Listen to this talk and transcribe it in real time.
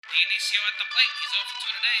Dionisio at the plate. He's over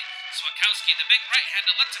 2 today. Swakowski, the big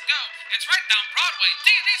right-hander, lets it go. It's right down Broadway.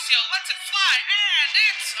 Dionisio lets it fly, and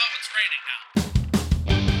it's raining now.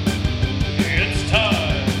 It's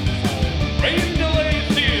time for Rain Delay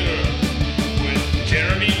Theater with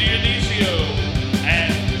Jeremy Dionisio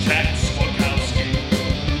and Jack Swakowski.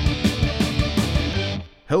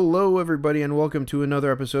 Hello, everybody, and welcome to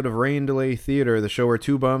another episode of Rain Delay Theater, the show where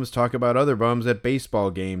two bums talk about other bums at baseball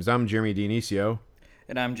games. I'm Jeremy Dionisio.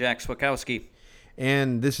 And I'm Jack Swakowski.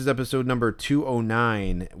 And this is episode number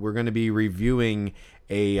 209. We're going to be reviewing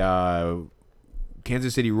a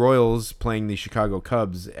Kansas City Royals playing the Chicago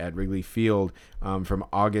Cubs at Wrigley Field from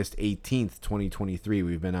August 18th, 2023.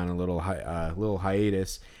 We've been on a little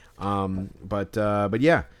hiatus. But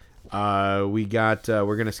yeah, we're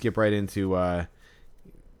going to skip right into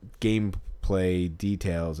gameplay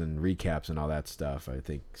details and recaps and all that stuff. I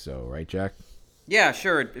think so, right, Jack? Yeah,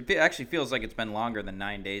 sure. It actually feels like it's been longer than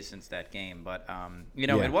 9 days since that game, but Yeah.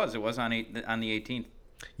 It was on the 18th.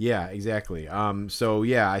 Yeah, exactly. So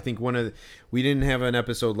yeah, I think we didn't have an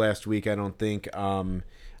episode last week. I don't think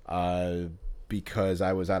because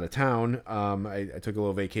I was out of town. I took a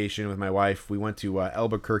little vacation with my wife. We went to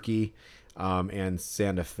Albuquerque and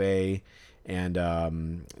Santa Fe, and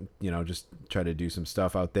just try to do some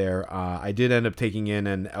stuff out there. I did end up taking in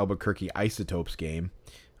an Albuquerque Isotopes game,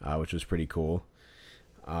 which was pretty cool.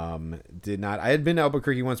 I had been to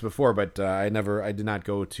Albuquerque once before, but I did not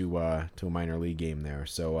go to a minor league game there.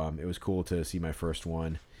 So it was cool to see my first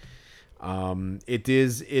one. It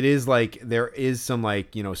is like there is some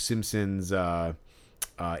Simpsons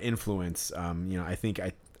influence. I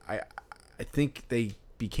think they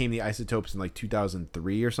became the Isotopes in like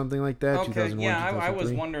 2003 or something like that. Okay, 2001, yeah, I 2003.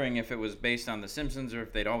 was wondering if it was based on The Simpsons or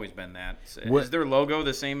if they'd always been that. What- Is their logo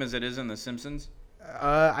the same as it is in The Simpsons?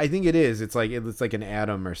 I think it is. It's like an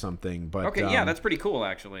atom or something. But Okay, yeah, that's pretty cool,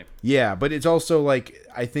 actually. yeah, but it's also like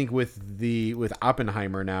I think with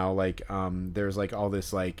Oppenheimer now, like there's like all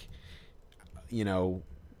this like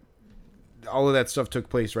all of that stuff took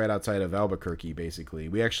place right outside of Albuquerque. Basically,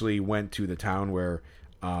 we actually went to the town where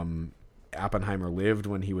Oppenheimer lived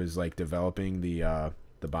when he was like developing the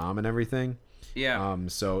bomb and everything. Yeah.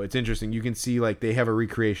 So it's interesting. You can see like they have a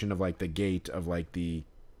recreation of like the gate of like the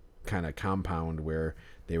kind of compound where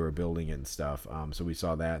they were building it and stuff. So we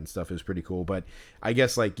saw that and stuff. It was pretty cool. But I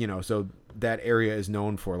guess like, so that area is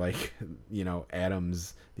known for like,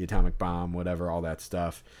 atoms, the atomic bomb, whatever, all that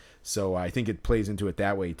stuff. So I think it plays into it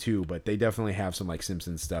that way too. But they definitely have some like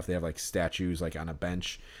Simpsons stuff. They have like statues like on a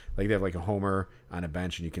bench. Like they have like a Homer on a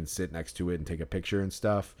bench and you can sit next to it and take a picture and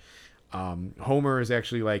stuff. Homer is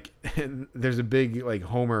actually like, there's a big like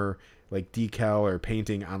Homer like decal or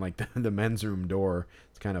painting on like the men's room door.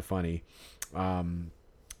 It's kind of funny.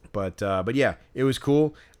 But yeah, it was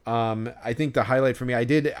cool. I think the highlight for me, I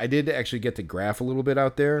did actually get to graph a little bit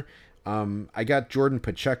out there. I got Jordan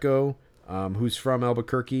Pacheco, who's from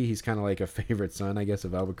Albuquerque. He's kind of like a favorite son, I guess,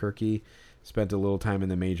 of Albuquerque. Spent a little time in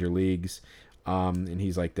the major leagues. And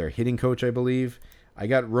he's like their hitting coach, I believe. I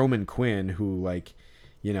got Roman Quinn, who like,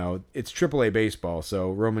 it's AAA baseball.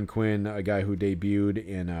 So Roman Quinn, a guy who debuted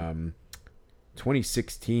in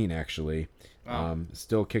 2016, actually. Wow.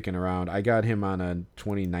 Still kicking around. I got him on a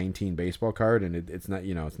 2019 baseball card, and it's not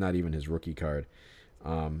it's not even his rookie card.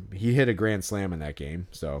 He hit a grand slam in that game,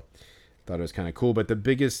 so thought it was kind of cool. But the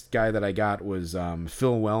biggest guy that I got was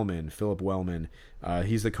Philip Wellman.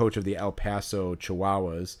 He's the coach of the El Paso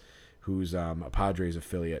Chihuahuas, who's a Padres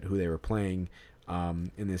affiliate, who they were playing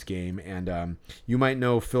in this game. And you might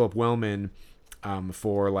know Philip Wellman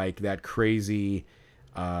for like that crazy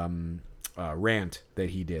rant that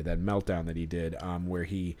he did, that meltdown that he did, where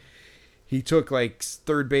he took like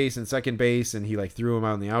third base and second base and he like threw him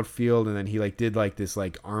out in the outfield, and then he like did like this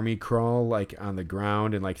like army crawl like on the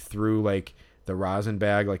ground and like threw like the rosin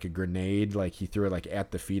bag like a grenade, like he threw it like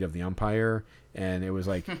at the feet of the umpire, and it was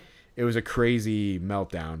like it was a crazy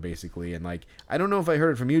meltdown basically. And like I don't know if I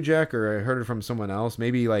heard it from you, Jack, or I heard it from someone else.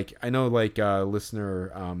 Maybe like I know like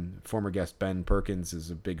listener former guest Ben Perkins is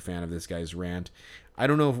a big fan of this guy's rant. I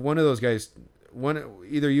don't know if one of those guys,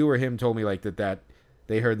 either you or him, told me like that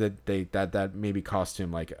they heard that that maybe cost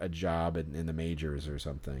him like a job in the majors or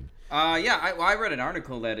something. I read an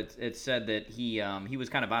article that it said that he was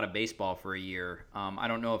kind of out of baseball for a year. I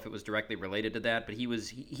don't know if it was directly related to that, but he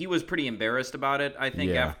was pretty embarrassed about it, I think.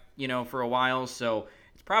 Yeah. For a while. So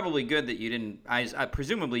it's probably good that you didn't.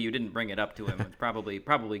 Presumably you didn't bring it up to him. It's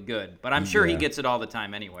probably good, but I'm sure he gets it all the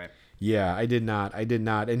time anyway. Yeah, I did not,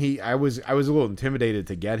 and I was a little intimidated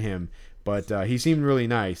to get him, but he seemed really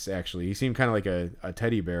nice. Actually, he seemed kind of like a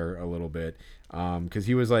teddy bear a little bit, because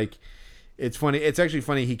he was like, it's funny. It's actually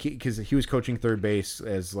funny because he was coaching third base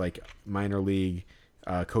as like minor league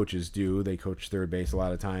coaches do. They coach third base a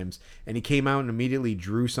lot of times, and he came out and immediately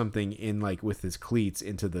drew something in like with his cleats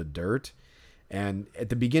into the dirt. And at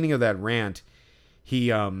the beginning of that rant, he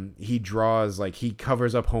draws like he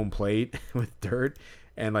covers up home plate with dirt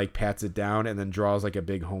and like pats it down and then draws like a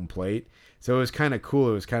big home plate. So it was kind of cool.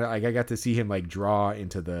 It was kind of like I got to see him like draw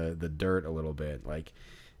into the dirt a little bit, like,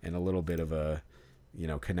 and a little bit of a,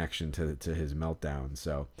 connection to his meltdown.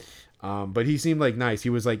 So, but he seemed like nice. He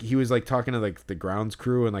was like talking to like the grounds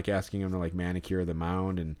crew and like asking him to like manicure the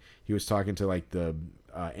mound, and he was talking to like the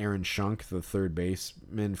Aaron Schunk, the third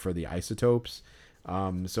baseman for the Isotopes.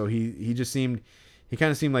 So he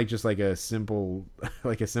kind of seemed like just like a simple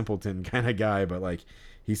like a simpleton kind of guy, but like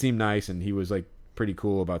he seemed nice, and he was like pretty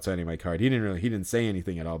cool about signing my card. He didn't say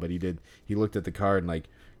anything at all, but he looked at the card and like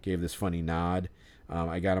gave this funny nod.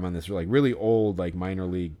 I got him on this like really old like minor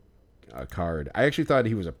league card. I actually thought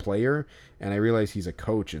he was a player, and I realized he's a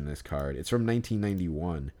coach in this card. It's from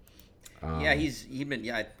 1991. Yeah, he's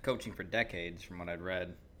been coaching for decades from what I'd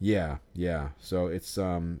read. Yeah. So it's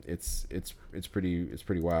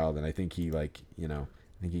pretty wild, and I think he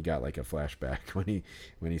got like a flashback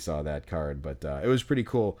when he saw that card, but it was pretty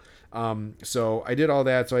cool. So I did all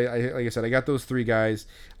that. So I like I said, I got those three guys.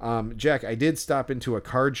 Jack, I did stop into a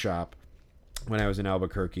card shop when I was in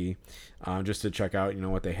Albuquerque, just to check out,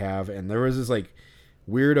 what they have. And there was this like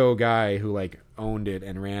weirdo guy who like owned it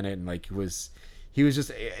and ran it, and like it's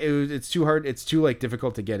too hard. It's too like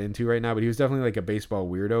difficult to get into right now, but he was definitely like a baseball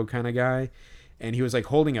weirdo kind of guy. And he was like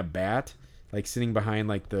holding a bat, like sitting behind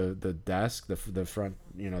like the desk, the front,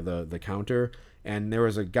 the counter. And there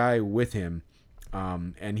was a guy with him.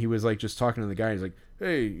 And he was like just talking to the guy. He's like,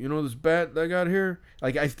 "Hey, this bat that I got here?"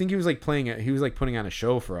 Like, I think he was like playing it. He was like putting on a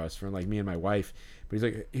show for us, for like me and my wife. But he's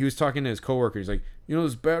like, he was talking to his coworker. He's like,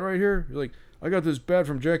 "This bat right here?" He's like, "I got this bat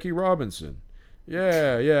from Jackie Robinson."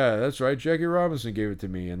 Yeah, that's right. Jackie Robinson gave it to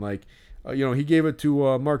me. And like, he gave it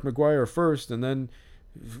to Mark McGuire first, and then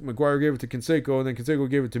McGuire gave it to Canseco, and then Canseco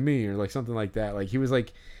gave it to me, or like something like that. Like he was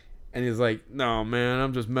like, and he's like, "No, man,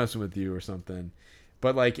 I'm just messing with you," or something.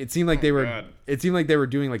 But like it seemed like they were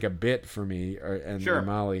doing like a bit for me and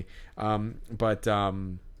Molly. But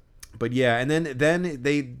yeah, and then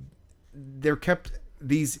they kept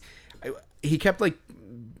these. He kept like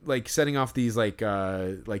setting off these like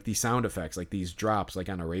these sound effects, like these drops, like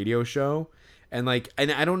on a radio show, and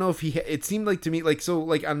I don't know if it seemed like to me like, so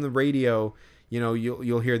like on the radio,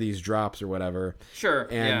 you'll hear these drops or whatever. Sure.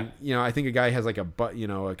 And I think a guy has like a kind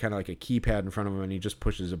of like a keypad in front of him, and he just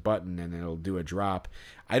pushes a button and it'll do a drop.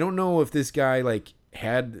 I don't know if this guy like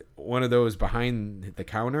had one of those behind the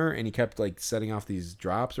counter and he kept like setting off these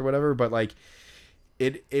drops or whatever, but like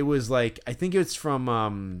it was like, I think it's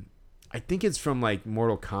from like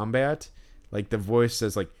Mortal Kombat. Like the voice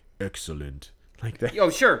says like excellent. Like that. Oh,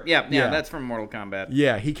 sure. Yeah, that's from Mortal Kombat.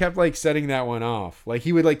 Yeah, he kept like setting that one off. Like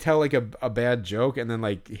he would like tell like a bad joke and then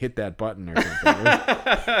like hit that button or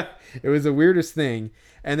something. It was the weirdest thing.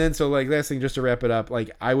 And then so like last thing, just to wrap it up, like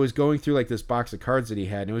I was going through like this box of cards that he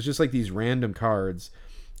had, and it was just like these random cards.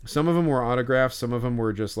 Some of them were autographs, some of them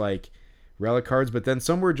were just like relic cards, but then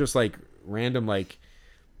some were just like random like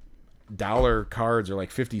dollar cards or like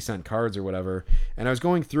 50-cent cards or whatever. And I was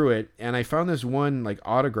going through it, and I found this one like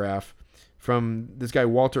autograph from this guy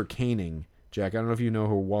Walter Koenig. Jack, I don't know if you know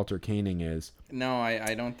who Walter Koenig is. No,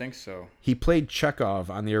 I don't think so. He played Chekhov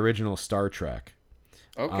on the original Star Trek.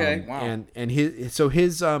 Okay, wow. And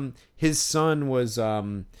his son was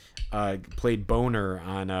played Boner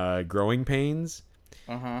on Growing Pains.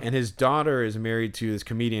 Uh-huh. And his daughter is married to this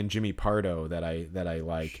comedian Jimmy Pardo that I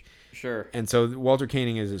like. Sure. And so Walter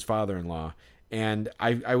Koenig is his father-in-law. And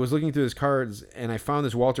I was looking through his cards, and I found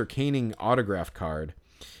this Walter Koenig autograph card.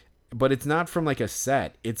 But it's not from like a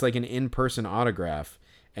set. It's like an in-person autograph,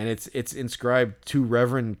 and it's inscribed to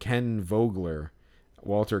Reverend Ken Vogler,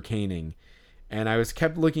 Walter Koenig. And I was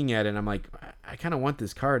kept looking at it, and I'm like, I kind of want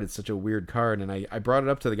this card. It's such a weird card. And I brought it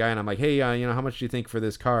up to the guy, and I'm like, hey, how much do you think for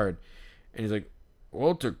this card? And he's like,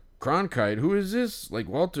 Walter Cronkite, who is this? Like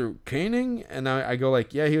Walter Koenig? And I go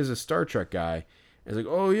like, yeah, he was a Star Trek guy. And he's like,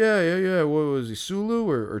 oh yeah. What was he, Sulu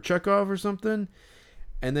or Chekhov or something?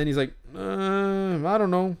 And then he's like, I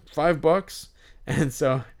don't know, $5. And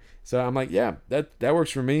so I'm like, yeah, that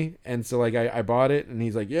works for me. And so like I bought it, and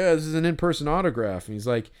he's like, yeah, this is an in-person autograph. And he's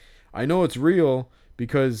like, I know it's real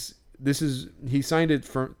because he signed it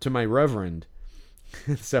to my reverend.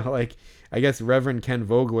 So like, I guess Reverend Ken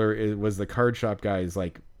Vogler was the card shop guy's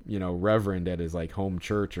like, reverend at his like home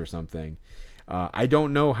church or something. I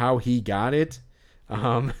don't know how he got it.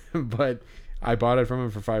 But I bought it from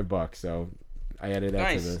him for $5. So I added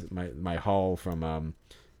that Nice. to my haul from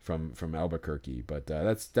Albuquerque. But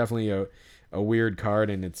that's definitely a weird card,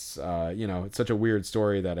 and it's it's such a weird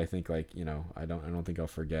story that I think like I don't think I'll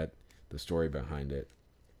forget the story behind it.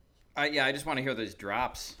 I just want to hear those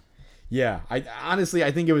drops. Yeah, I honestly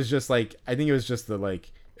I think it was just the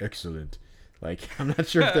like excellent. Like I'm not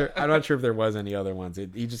sure if there was any other ones.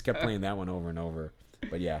 He just kept playing that one over and over.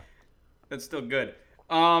 But yeah, That's still good.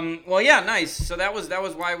 Well, yeah, nice. So that was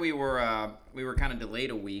why we were kind of delayed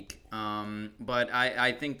a week. But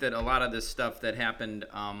I think that a lot of this stuff that happened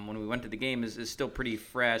when we went to the game is still pretty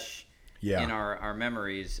fresh in our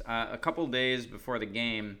memories. A couple days before the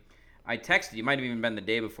game, I texted you. Might have even been the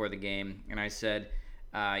day before the game, and I said,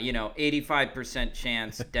 85%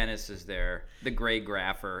 chance Dennis is there, the Gray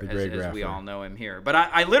Grapher, as we all know him here. But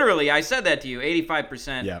I literally said that to you,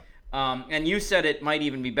 85%. Yeah. And you said it might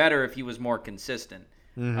even be better if he was more consistent.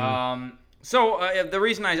 Mm-hmm. So the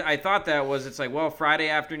reason I thought that was it's like, well, Friday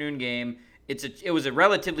afternoon game. It was a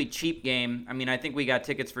relatively cheap game. I mean, I think we got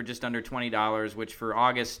tickets for just under $20, which for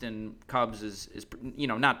August and Cubs is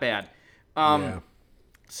not bad.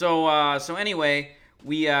 So anyway,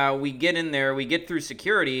 we get in there, we get through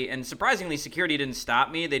security, and surprisingly, security didn't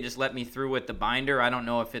stop me. They just let me through with the binder. I don't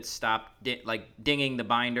know if it stopped dinging the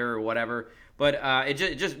binder or whatever, but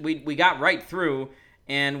we got right through,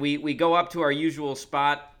 and we go up to our usual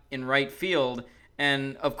spot in right field.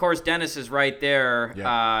 And of course, Dennis is right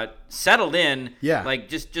there, settled in,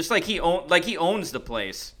 just like he owns the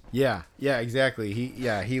place. Yeah, exactly.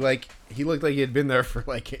 He looked like he had been there for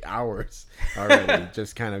like hours already,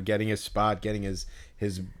 just kind of getting his spot, getting his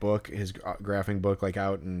book, his graphing book like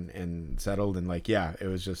out and settled, and like it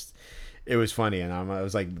was funny, and I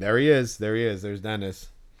was like, there he is, there's Dennis.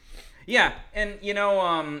 Yeah, and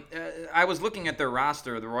I was looking at their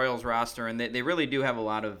roster, the Royals roster, and they really do have a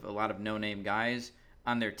lot of no-name guys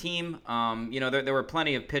on their team. There were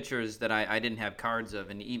plenty of pitchers that I didn't have cards of,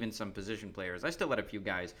 and even some position players. I still had a few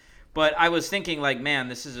guys, but I was thinking like, man,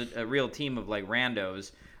 this is a real team of like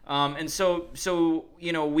randos. And so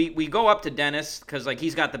we go up to Dennis because like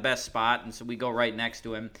he's got the best spot, and so we go right next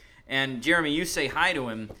to him. And Jeremy, you say hi to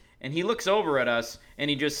him, and he looks over at us, and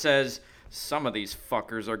he just says, "Some of these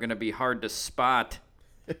fuckers are gonna be hard to spot."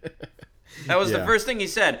 That was the first thing he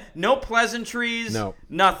said. No pleasantries,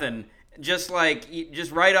 nothing. Just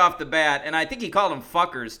right off the bat, and I think he called them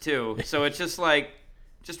fuckers too. So it's just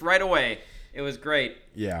right away. It was great.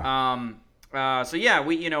 Yeah.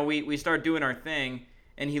 We start doing our thing,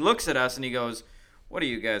 and he looks at us and he goes, "What do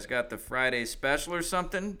you guys got, the Friday special or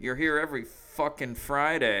something? You're here every fucking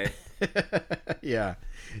Friday." Yeah.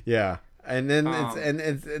 And then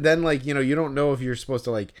then like you don't know if you're supposed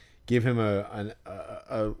to like give him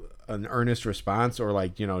an earnest response or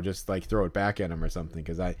like just like throw it back at him or something,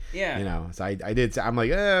 because I did. I'm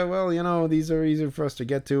like, these are easier for us to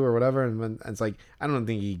get to or whatever, and it's like I don't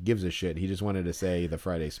think he gives a shit. He just wanted to say the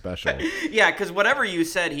Friday special. Yeah, because whatever you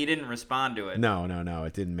said, he didn't respond to it. No,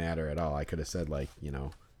 it didn't matter at all. I could have said like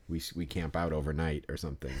we camp out overnight or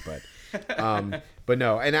something, but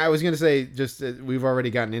no. And I was gonna say just we've already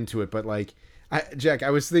gotten into it, but like. Jack,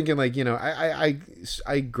 I was thinking like,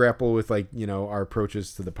 I grapple with like, our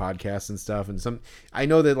approaches to the podcast and stuff. And I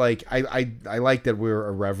know that like, I like that we're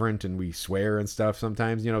irreverent and we swear and stuff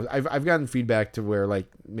sometimes, I've gotten feedback to where like,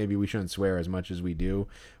 maybe we shouldn't swear as much as we do,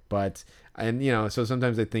 but, so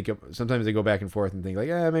sometimes sometimes I go back and forth and think like,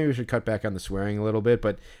 maybe we should cut back on the swearing a little bit.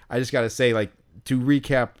 But I just got to say like, to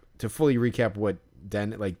fully recap what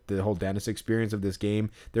the whole Dennis experience of this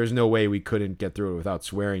game, there's no way we couldn't get through it without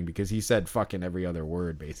swearing, because he said fucking every other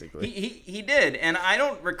word basically. He did, and I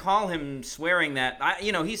don't recall him swearing that.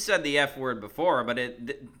 He said the F word before, but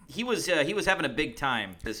he was having a big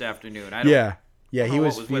time this afternoon.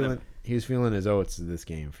 He was feeling his oats in this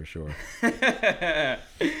game for sure.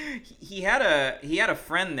 He had a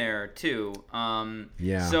friend there too.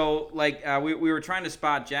 So like we were trying to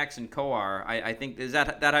spot Jackson Coar. I think is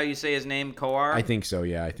that how you say his name, Coar? I think so.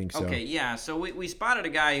 Yeah, I think so. Okay, yeah. So we spotted a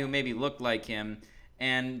guy who maybe looked like him,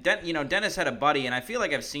 and Dennis had a buddy, and I feel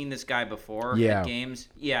like I've seen this guy before at games.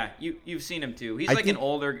 Yeah, you've seen him too. He's an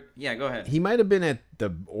older. Yeah, go ahead. He might have been at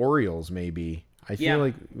the Orioles maybe. I feel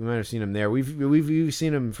like we might have seen him there. We've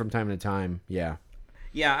seen him from time to time. Yeah.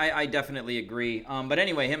 Yeah, I definitely agree. But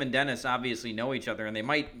anyway, him and Dennis obviously know each other, and they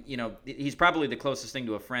might, he's probably the closest thing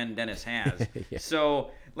to a friend Dennis has. Yeah. So,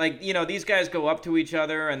 like, these guys go up to each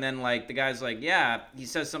other, and then, like, the guy's like, yeah, he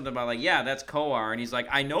says something about, like, yeah, that's Coar. And he's like,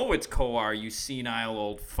 I know it's Coar, you senile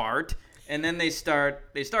old fart. And then they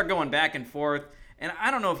start going back and forth. And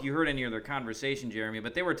I don't know if you heard any of their conversation, Jeremy,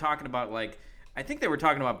 but they were talking about, like, I think they were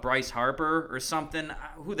talking about Bryce Harper or something.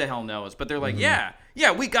 Who the hell knows? But they're like, Mm-hmm.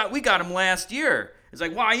 yeah, we got him last year. It's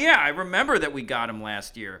like, well, yeah, I remember that we got him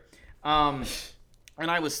last year. And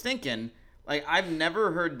I was thinking, like, I've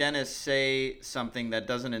never heard Dennis say something that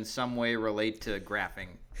doesn't in some way relate to graphing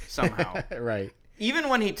somehow. Right. Even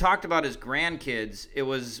when he talked about his grandkids, it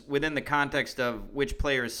was within the context of which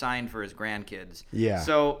players signed for his grandkids. Yeah.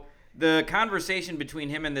 So the conversation between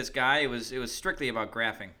him and this guy, it was strictly about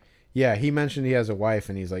graphing. Yeah, he mentioned he has a wife,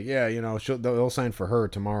 and he's like, yeah, they'll sign for her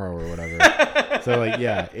tomorrow or whatever. So like,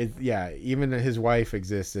 even his wife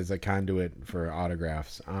exists as a conduit for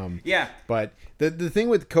autographs. Yeah. But the thing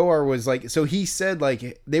with Koar was like, so he said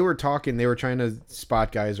like they were talking, they were trying to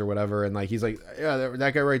spot guys or whatever, and like he's like, yeah,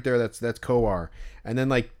 that guy right there, that's Koar, and then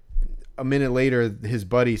like a minute later, his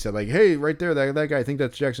buddy said like, hey, right there, that guy, I think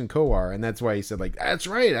that's Jackson Koar, and that's why he said like, that's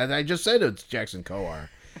right, I just said it's Jackson Koar.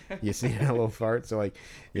 You see that little fart? So like,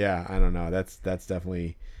 yeah, I don't know. That's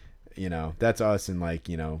definitely, that's us in like,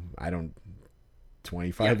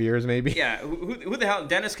 25 years maybe. Yeah, who the hell?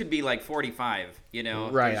 Dennis could be like 45.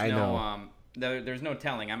 Right? There's know. There's no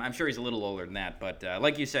telling. I'm sure he's a little older than that, but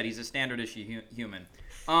like you said, he's a standard issue human.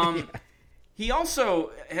 He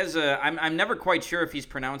also has I'm never quite sure if he's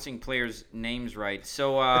pronouncing players' names right.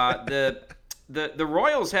 So the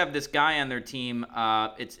Royals have this guy on their team.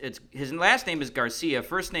 It's his last name is Garcia.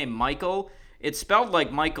 First name Michael. It's spelled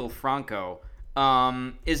like Michael Franco.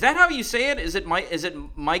 Is that how you say it? Is it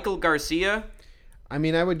Michael Garcia? I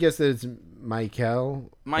mean, I would guess that it's Michael.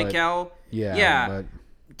 Michael. Yeah. Yeah.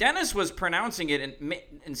 But Dennis was pronouncing it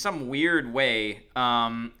in some weird way.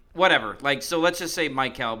 Whatever. Like, so let's just say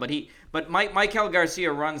Michael. But Michael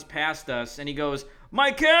Garcia runs past us and he goes,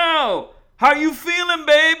 Michael, how you feeling,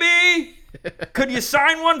 baby? Could you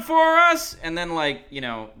sign one for us? And then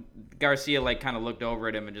Garcia kind of looked over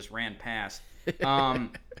at him and just ran past.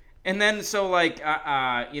 And then so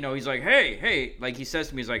he's like, hey, like he says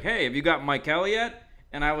to me, he's like, hey, have you got Michael yet?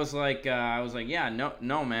 And I was like, yeah,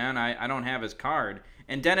 no, man, I don't have his card.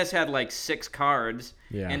 And Dennis had like 6 cards.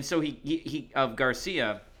 Yeah. And so he of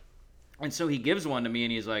Garcia. And so he gives one to me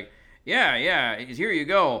and he's like, yeah, here you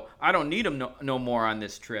go. I don't need him no more on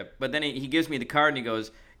this trip. But then he gives me the card and he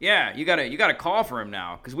goes, yeah, you gotta call for him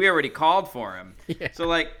now because we already called for him. Yeah. So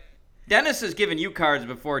like, Dennis has given you cards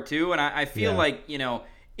before too, and I feel like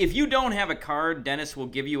if you don't have a card, Dennis will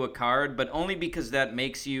give you a card, but only because that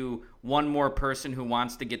makes you one more person who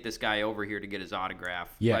wants to get this guy over here to get his autograph.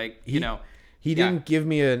 Yeah, He Yeah. didn't give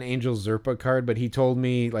me an Angel Zerpa card, but he told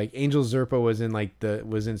me like Angel Zerpa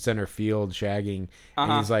was in center field shagging,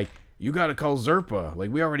 and he's like, "You got to call Zerpa.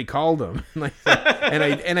 Like we already called him."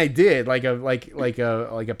 and I did like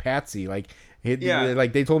a patsy. Like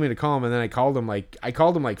they told me to call him, and then I called him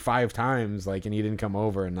like 5 times, like, and he didn't come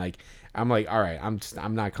over, and like I'm like, all right,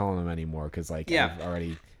 I'm not calling him anymore because like I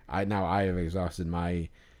have exhausted my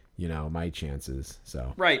my chances.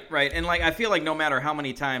 So right, and like I feel like no matter how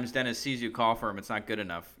many times Dennis sees you call for him, it's not good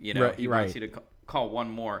enough. He wants you to call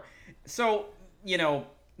one more. So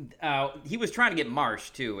he was trying to get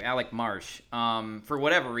Marsh too, Alec Marsh, for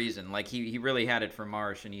whatever reason. Like he really had it for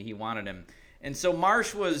Marsh, and he wanted him. And so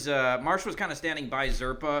Marsh was kind of standing by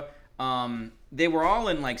Zerpa. They were all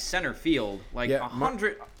in like center field, like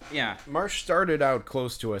 100. Marsh started out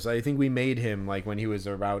close to us. I think we made him like when he was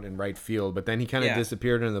out in right field, but then he kind of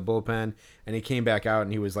disappeared into the bullpen, and he came back out,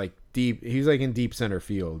 and he was like deep. He was like in deep center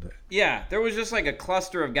field. Yeah, there was just like a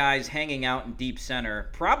cluster of guys hanging out in deep center,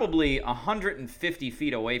 probably 150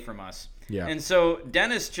 feet away from us. Yeah, and so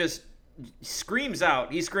Dennis just screams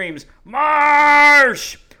out. He screams,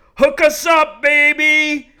 "Marsh, hook us up,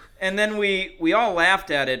 baby!" And then we all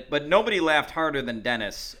laughed at it, but nobody laughed harder than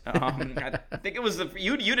Dennis. I think it was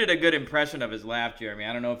you did a good impression of his laugh, Jeremy.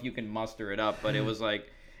 I don't know if you can muster it up, but it was like,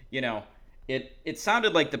 it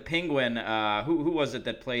sounded like the Penguin. Who was it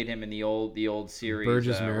that played him in the old series?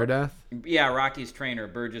 Burgess Meredith. Yeah, Rocky's trainer,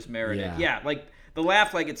 Burgess Meredith. Yeah, like the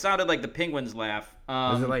laugh, like it sounded like the Penguin's laugh.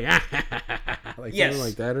 Was it like like yes, something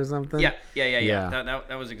like that or something? Yeah.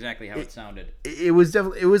 That was exactly how it sounded. It was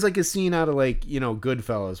definitely, it was like a scene out of like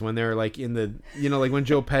Goodfellas when they're like in the like when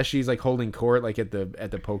Joe Pesci's like holding court like at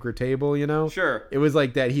the poker table. Sure. It was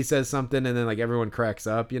like that. He says something and then like everyone cracks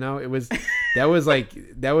up. It was that was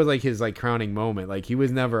like his like crowning moment. Like he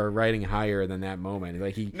was never riding higher than that moment.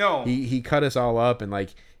 Like he cut us all up and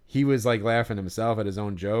like he was like laughing himself at his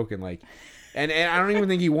own joke and like. And I don't even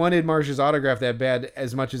think he wanted Marsh's autograph that bad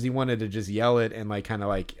as much as he wanted to just yell it and like kind of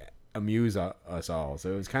like amuse us all.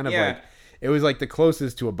 So it was kind of like it was like the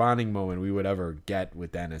closest to a bonding moment we would ever get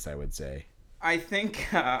with Dennis, I would say. I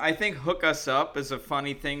think hook us up is a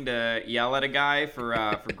funny thing to yell at a guy for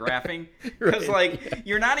graphing, because like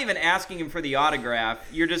you're not even asking him for the autograph.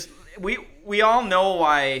 You're just we all know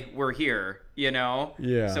why we're here, you know.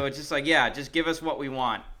 Yeah. So it's just like, yeah, just give us what we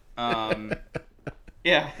want.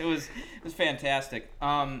 Yeah, it was fantastic.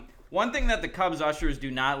 One thing that the Cubs ushers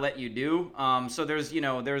do not let you do. So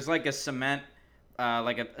there's like a cement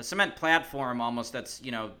a cement platform almost that's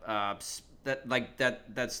that's like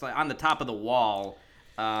on the top of the wall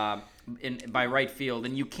by right field,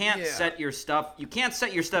 and you can't set your stuff.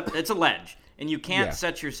 It's a ledge, and you can't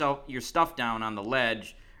set your stuff down on the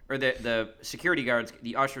ledge, or the security guards,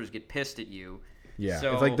 the ushers, get pissed at you. Yeah,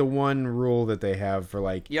 so, it's like the one rule that they have for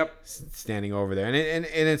like standing over there, and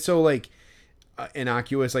it's so like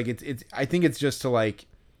innocuous. Like it's I think it's just to like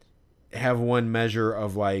have one measure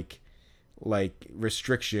of like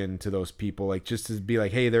restriction to those people, like just to be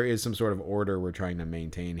like, hey, there is some sort of order we're trying to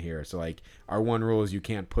maintain here. So like our one rule is you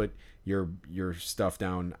can't put your stuff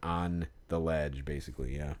down on the ledge,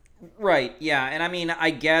 basically. Yeah. Right. Yeah. And I mean,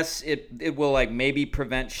 I guess it will like maybe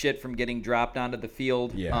prevent shit from getting dropped onto the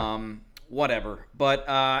field. Yeah. Whatever. But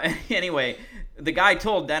anyway, the guy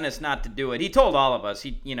told Dennis not to do it. He told all of us,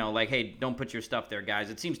 like, hey, don't put your stuff there, guys.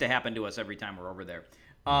 It seems to happen to us every time we're over there.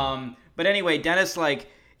 But anyway, Dennis, like,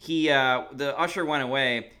 the usher went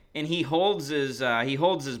away, and he holds his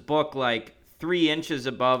book like 3 inches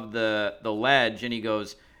above the ledge, and he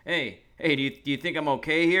goes, hey, do you think I'm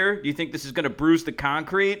okay here? Do you think this is gonna bruise the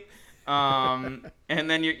concrete? And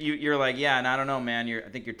then you're like, yeah, and I don't know, man. I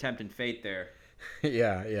think you're tempting fate there.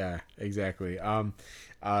 Yeah, exactly. He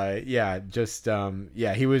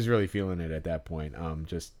was really feeling it at that point.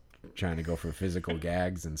 Just trying to go for physical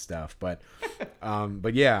gags and stuff, but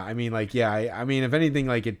yeah, I mean, like, yeah, I mean, if anything,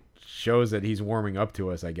 like, it shows that he's warming up to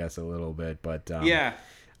us, I guess, a little bit, but yeah,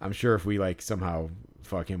 I'm sure if we like somehow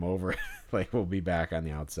fuck him over, like, we'll be back on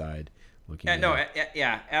the outside looking.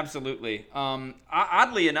 Yeah, absolutely.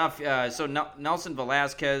 Oddly enough, so Nelson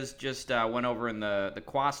Velasquez just went over in the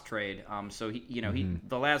Quast trade. So he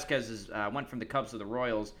Velasquez went from the Cubs to the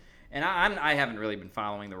Royals, and I haven't really been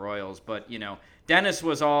following the Royals, but Dennis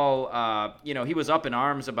was all, he was up in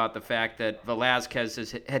arms about the fact that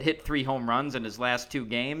Velasquez had hit 3 home runs in his last 2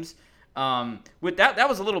 games. With that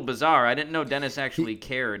was a little bizarre. I didn't know Dennis actually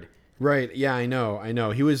cared. Right. Yeah, I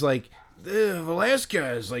know. He was like,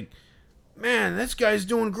 Velasquez, like, man, this guy's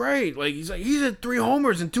doing great. Like, he's hit 3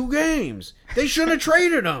 homers in 2 games. They shouldn't have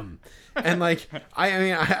traded him. And like,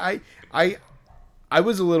 I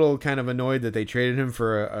was a little kind of annoyed that they traded him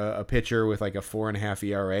for a pitcher with like a 4.5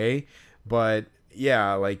 ERA. But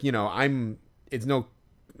yeah, like, it's no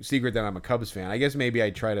secret that I'm a Cubs fan. I guess maybe I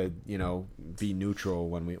try to, be neutral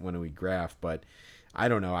when we graph, but I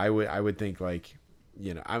don't know. I would think, like,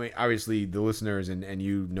 I mean, obviously the listeners and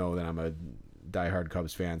that I'm a diehard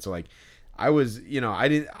Cubs fan. So like, I was,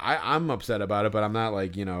 I'm upset about it, but I'm not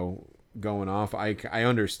like, going off. I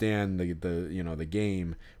understand the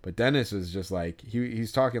game, but Dennis is just like,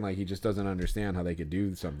 he's talking like he just doesn't understand how they could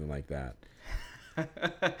do something like that.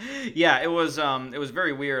 Yeah, it was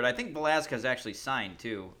very weird. I think Velasquez actually signed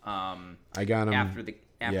too. I got him after the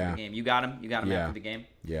game. You got him after the game.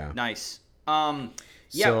 Yeah. Nice. Yeah.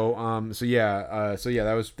 So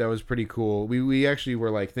that was pretty cool. We actually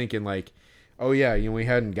were like thinking like, oh yeah, we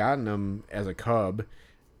hadn't gotten him as a Cub,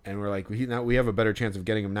 and we're like, we have a better chance of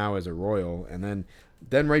getting him now as a Royal. And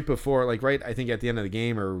then right before, like, right, I think at the end of the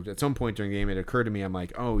game or at some point during the game, it occurred to me, I'm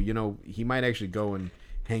like, oh, he might actually go and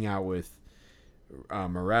hang out with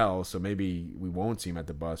Morel, so maybe we won't see him at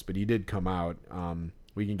the bus, but he did come out.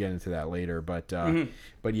 We can get into that later, but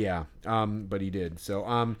but he did.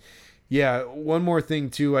 So yeah, one more thing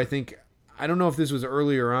too. I don't know if this was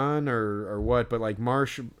earlier on or what, but like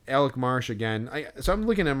Alec Marsh again. So I'm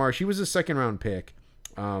looking at Marsh. He was a 2nd round pick.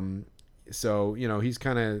 So he's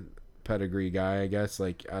kind of pedigree guy, I guess,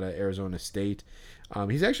 like out of Arizona State.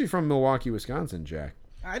 He's actually from Milwaukee, Wisconsin, Jack.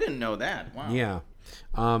 I didn't know that. Wow. Yeah.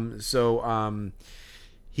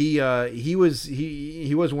 He was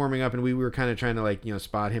warming up, and we were kind of trying to like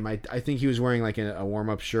spot him. I think he was wearing like a warm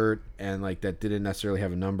up shirt, and like that didn't necessarily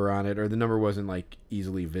have a number on it, or the number wasn't like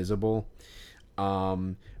easily visible. But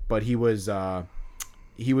we were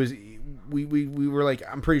like,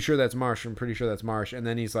 I'm pretty sure that's Marsh. And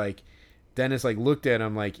then Dennis like looked at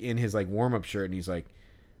him like in his like warm up shirt, and he's like,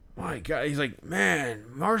 my God, he's like, man,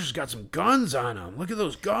 Marsh has got some guns on him. Look at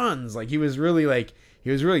those guns. Like he was really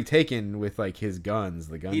taken with like his guns,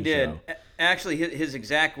 the gun show. He did. Actually, his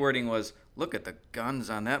exact wording was, "Look at the guns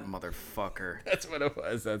on that motherfucker." That's what it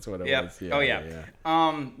was. Yeah. Yeah, Oh yeah.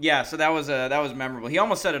 Yeah. So that was memorable. He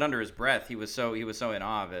almost said it under his breath. He was so in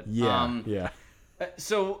awe of it. Yeah.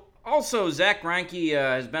 So Also, Zach Greinke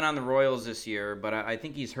has been on the Royals this year, but I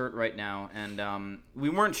think he's hurt right now, and we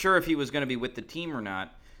weren't sure if he was going to be with the team or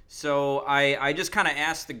not. So I just kind of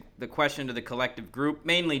asked the question to the collective group,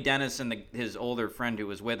 mainly Dennis and his older friend who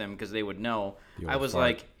was with him, because they would know. I was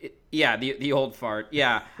fart. like, yeah, the old fart.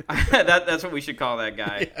 Yeah, that's what we should call that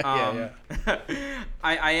guy.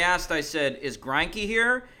 I asked, I said, is Greinke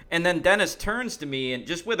here? And then Dennis turns to me, and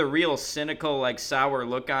just with a real cynical, like sour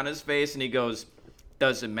look on his face, and he goes,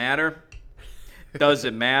 does it matter? Does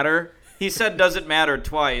it matter? He said, does it matter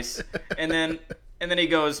twice. And then he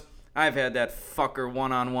goes, I've had that fucker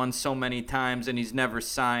one-on-one so many times, and he's never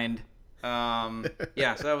signed.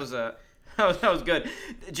 Yeah, so that was good.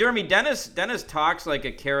 Jeremy, Dennis talks like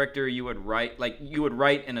a character you would write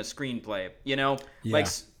in a screenplay, you know? Yeah. Like,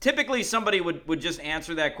 typically somebody would just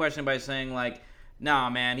answer that question by saying, like, nah,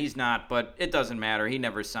 man, he's not, but it doesn't matter. He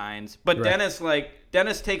never signs. But Right.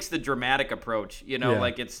 Dennis takes the dramatic approach, you know, Yeah.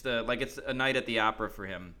 like it's a night at the opera for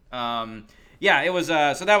him. Yeah, it was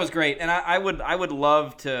so that was great, and I would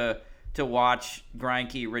love to watch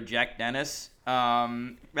Greinke reject Dennis.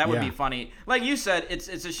 That would be Yeah. funny. Like you said, it's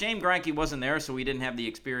a shame Greinke wasn't there, so we didn't have the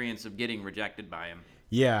experience of getting rejected by him.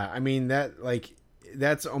 Yeah, I mean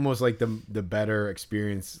that's almost like the better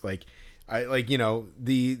experience. Like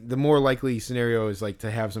the more likely scenario is like to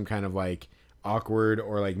have some kind of like awkward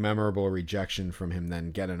or like memorable rejection from him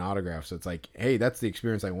than get an autograph. So it's like, hey, that's the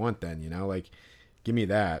experience I want then, like give me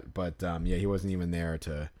that. But yeah, he wasn't even there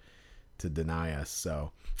to deny us.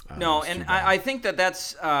 So No, it's and too bad. I think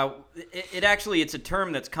that's it's a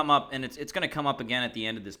term that's come up, and it's going to come up again at the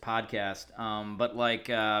end of this podcast. But like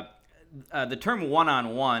the term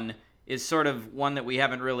one-on-one is sort of one that we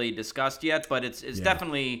haven't really discussed yet, but it's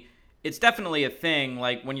definitely a thing.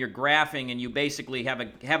 Like when you're graphing and you basically have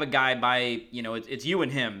a guy by, it's you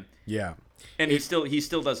and him, Yeah. and he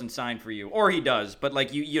still doesn't sign for you, or he does, but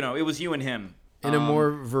like it was you and him. In a more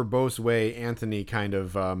verbose way, Anthony kind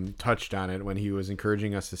of touched on it when he was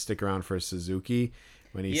encouraging us to stick around for Suzuki.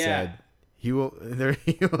 When he said he will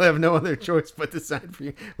have no other choice but to sign for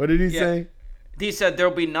you. What did he say? He said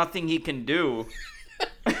there'll be nothing he can do,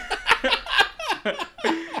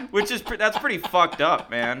 that's pretty fucked up,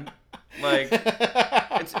 man. Like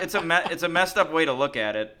it's a messed up way to look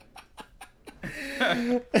at it.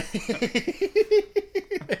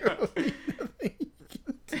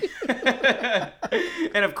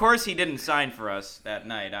 And of course he didn't sign for us that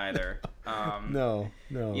night either. No.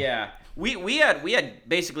 Yeah, we had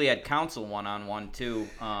basically had counsel one-on-one too.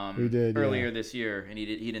 We did, earlier this year, and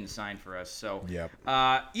he didn't sign for us. So Yep.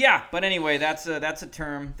 yeah. But anyway, that's a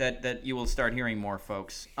term that you will start hearing more,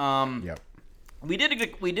 folks. Yep. We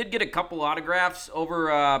did get a couple autographs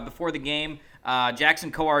over before the game.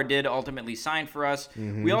 Jackson Coar did ultimately sign for us.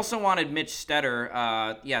 Mm-hmm. We also wanted Mitch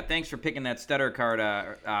Stetter. Yeah, thanks for picking that Stetter card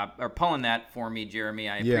or pulling that for me, Jeremy.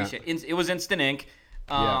 I appreciate it. It was instant ink.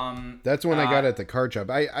 That's when I got it at the card shop.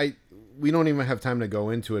 We don't even have time to go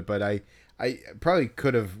into it, but I probably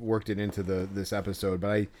could have worked it into this episode.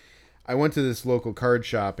 But I went to this local card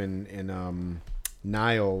shop in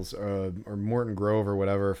Niles or Morton Grove or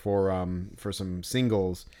whatever for some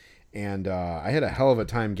singles. And I had a hell of a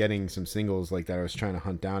time getting some singles like that I was trying to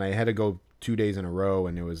hunt down. I had to go 2 days in a row,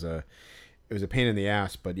 and it was a pain in the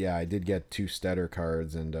ass. But yeah, I did get 2 Stetter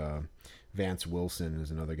cards, and Vance Wilson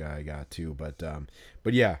is another guy I got too.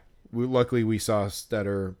 But yeah, luckily we saw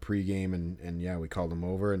Stetter pregame, and yeah, we called him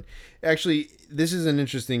over. And actually, this is an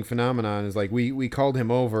interesting phenomenon. Is like we called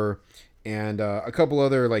him over, and a couple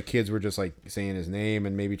other like kids were just like saying his name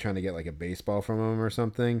and maybe trying to get like a baseball from him or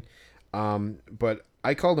something. But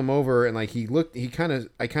I called him over, and like I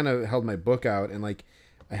kind of held my book out, and like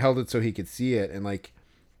I held it so he could see it, and like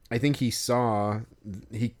I think he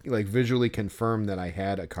like visually confirmed that I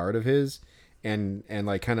had a card of his, and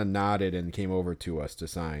like kind of nodded and came over to us to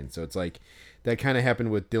sign. So it's like that kind of happened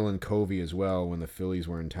with Dylan Covey as well when the Phillies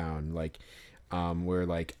were in town, like where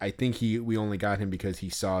like I think we only got him because he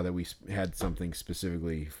saw that we had something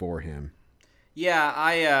specifically for him.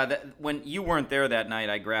 Yeah, when you weren't there that night,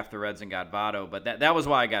 I graphed the Reds and got Votto, but that was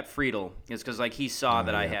why I got Friedel, is because like he saw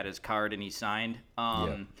that I had his card and he signed.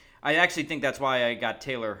 I actually think that's why I got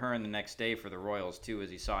Taylor Hearn the next day for the Royals too, as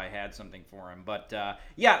he saw I had something for him. But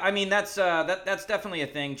yeah, I mean that's definitely a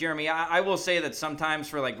thing, Jeremy. I will say that sometimes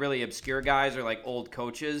for like really obscure guys or like old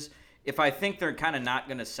coaches, if I think they're kind of not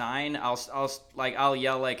gonna sign, I'll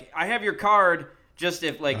yell like, I have your card. Just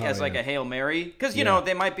if like like a Hail Mary, because you know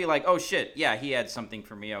they might be like, oh shit, yeah, he had something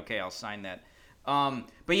for me. Okay, I'll sign that.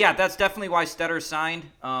 But yeah, that's definitely why Stetter signed,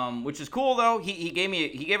 which is cool though. He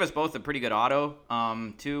gave us both a pretty good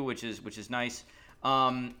auto too, which is nice.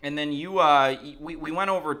 And then we went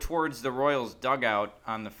over towards the Royals dugout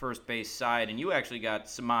on the first base side, and you actually got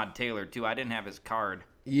Samad Taylor too. I didn't have his card.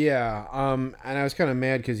 Yeah, and I was kind of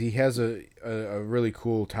mad because he has a really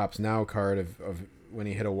cool Tops Now card of when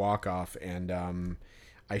he hit a walk-off, and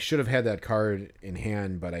I should have had that card in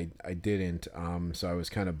hand, but I didn't, so I was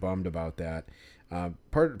kind of bummed about that.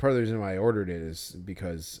 Part of the reason why I ordered it is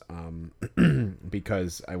because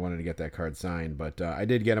because I wanted to get that card signed, but I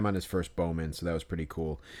did get him on his first Bowman, so that was pretty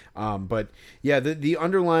cool. But yeah, the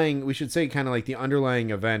underlying, we should say kind of like the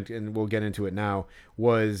underlying event, and we'll get into it now,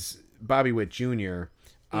 was Bobby Witt Jr.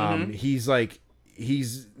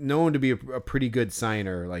 He's known to be a pretty good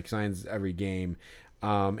signer, like signs every game.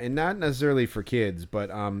 And not necessarily for kids, but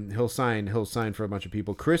he'll sign for a bunch of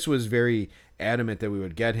people. Chris was very adamant that we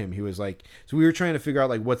would get him. He was like, so we were trying to figure out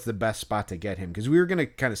like what's the best spot to get him, because we were gonna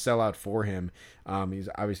kind of sell out for him. He's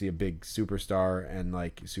obviously a big superstar and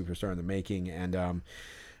like superstar in the making, and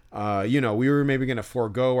we were maybe gonna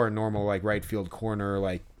forego our normal like right field corner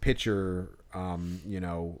like pitcher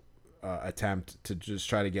attempt to just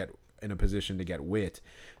try to get in a position to get Witt.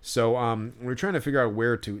 So we were trying to figure out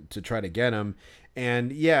where to try to get him.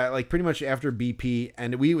 And yeah, like pretty much after BP,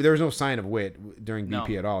 and there was no sign of Witt during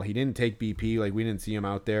BP at all. He didn't take BP, like we didn't see him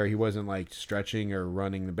out there. He wasn't like stretching or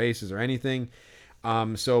running the bases or anything.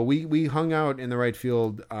 So we hung out in the right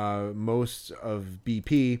field most of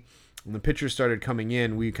BP. When the pitchers started coming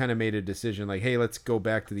in, we kind of made a decision like, hey, let's go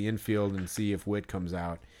back to the infield and see if Witt comes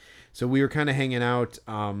out. So we were kind of hanging out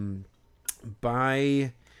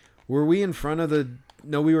were we in front of the...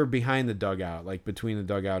 No, we were behind the dugout, like between the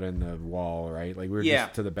dugout and the wall, right? Like we were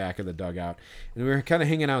just to the back of the dugout. And we were kind of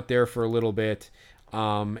hanging out there for a little bit.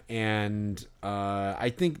 And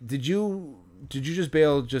I think, did you just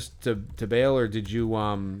bail just to bail, or did they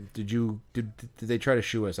try to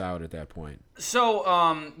shoo us out at that point?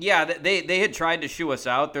 So, they had tried to shoo us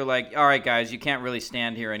out. They're like, all right, guys, you can't really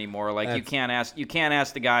stand here anymore. Like you can't ask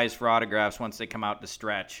the guys for autographs once they come out to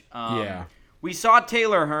stretch. We saw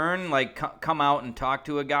Taylor Hearn like come out and talk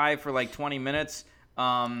to a guy for like 20 minutes.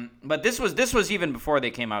 But this was even before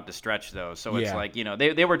they came out to stretch though. So it's like,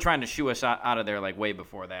 they were trying to shoo us out of there like way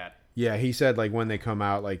before that. Yeah, he said like when they come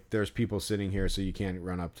out, like there's people sitting here, so you can't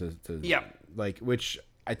run up to like, which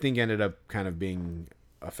I think ended up kind of being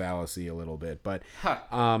a fallacy a little bit, but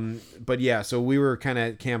yeah, so we were kind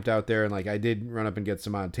of camped out there, and like I did run up and get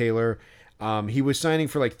Samad Taylor. He was signing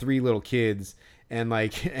for like 3 little kids. And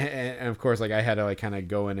like, and of course, like I had to like kind of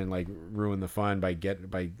go in and like ruin the fun by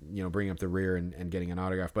bringing up the rear and getting an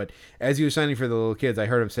autograph. But as he was signing for the little kids, I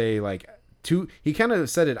heard him say like he kind of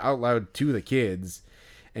said it out loud to the kids,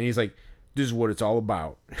 and he's like, "This is what it's all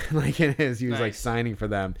about." Like as he was like signing for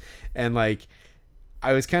them, and like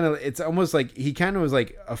I was kind of, it's almost like he kind of was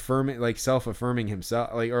like self-affirming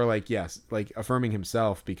himself, like, or like like affirming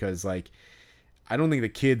himself, because like I don't think the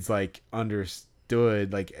kids like understood.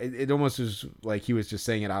 Like it almost was like he was just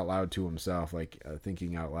saying it out loud to himself, like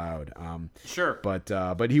thinking out loud. Sure.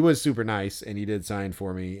 But he was super nice, and he did sign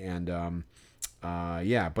for me, and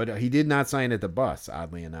but he did not sign at the bus,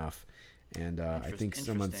 oddly enough. And I think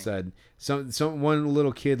someone said one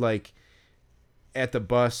little kid like at the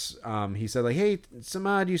bus, he said like, "Hey,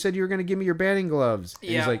 Samad, you said you were gonna give me your batting gloves."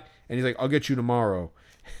 And he's like, "I'll get you tomorrow."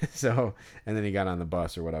 So, and then he got on the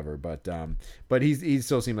bus or whatever. But he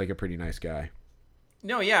still seemed like a pretty nice guy.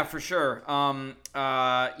 No, yeah, for sure.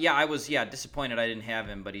 I was disappointed I didn't have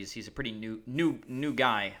him, but he's a pretty new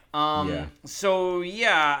guy. So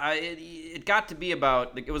it got to be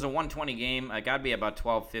about, it was a 120 game. It got to be about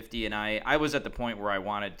 12:50, and I was at the point where I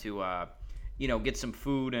wanted to get some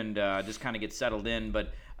food and just kind of get settled in.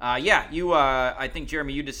 But I think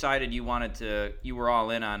Jeremy, you decided you were all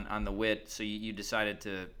in on the Witt, so you decided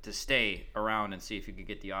to stay around and see if you could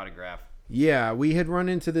get the autograph. Yeah, we had run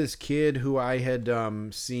into this kid who I had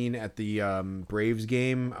seen at the Braves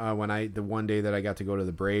game the one day that I got to go to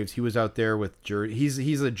the Braves. He was out there with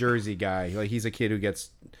he's a Jersey guy. Like he's a kid who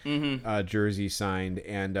gets jersey signed,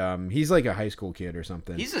 and he's like a high school kid or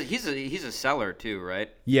something. He's a seller too, right?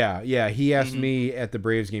 Yeah. He asked me at the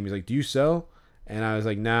Braves game. He's like, "Do you sell?" And I was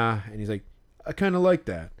like, "Nah." And he's like, "I kind of like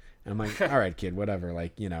that." And I'm like, "All right, kid, whatever.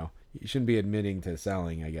 Like, you shouldn't be admitting to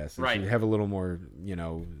selling. I guess you should have a little more,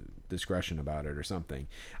 discretion about it or something."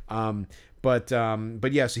 But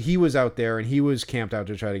yeah, so he was out there, and he was camped out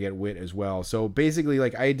to try to get Witt as well. So basically,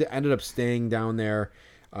 like I ended up staying down there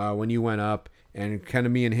when you went up, and kind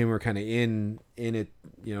of me and him were kind of in it,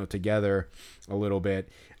 together a little bit.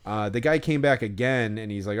 The guy came back again, and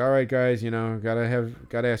he's like, "All right, guys,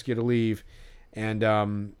 gotta ask you to leave,"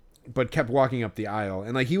 and but kept walking up the aisle,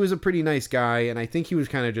 and like he was a pretty nice guy, and I think he was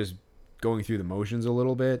kind of just going through the motions a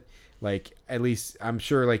little bit. like at least I'm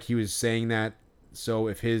sure like he was saying that so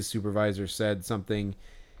if his supervisor said something,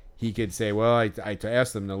 he could say, well, I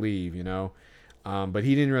asked them to leave, you know. But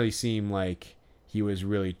he didn't really seem like he was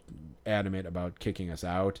really adamant about kicking us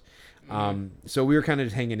out. So we were kind of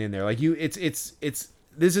just hanging in there. Like it's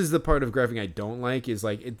this is the part of graphing I don't like is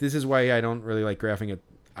like this is why I don't really like graphing.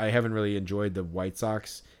 I haven't really enjoyed the White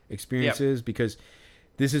Sox experiences because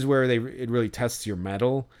this is where it really tests your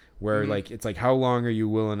mettle. Where like it's like how long are you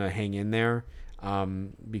willing to hang in there?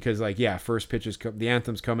 Because like first pitch is the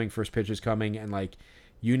anthem's coming, first pitch is coming, and like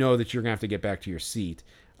you know that you're gonna have to get back to your seat.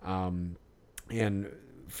 And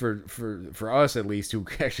for us at least who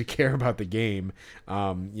actually care about the game,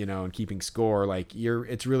 you know, and keeping score, like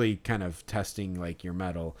it's really kind of testing like your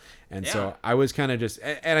mettle. And so I was kind of just,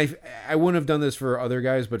 and I wouldn't have done this for other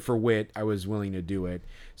guys, but for Whit, I was willing to do it.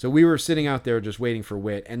 So we were sitting out there just waiting for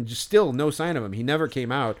Whit, and just still no sign of him. He never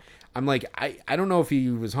came out. I'm like, I don't know if he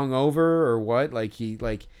was hungover or what, like he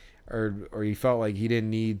like. Or he felt like he didn't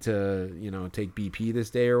need to, you know, take BP this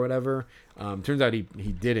day or whatever. Turns out he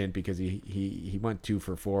didn't because he went 2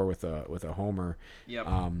 for 4 with a homer,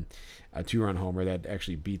 a 2-run homer that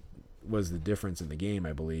actually was the difference in the game,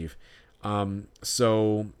 I believe.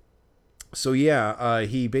 So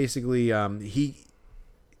he basically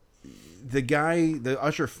the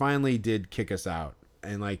usher finally did kick us out,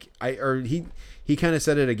 and like he kind of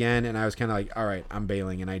said it again, and I was kind of like, all right, I'm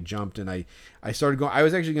bailing, and I jumped, and I started going. I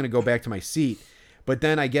was actually going to go back to my seat, but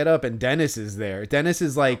then I get up, and Dennis is there. Dennis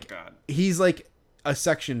is like, he's like a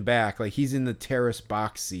section back, like he's in the terrace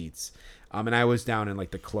box seats, and I was down in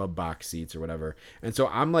like the club box seats or whatever. And so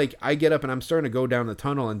I'm like, I get up, and I'm starting to go down the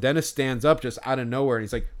tunnel, and Dennis stands up just out of nowhere, and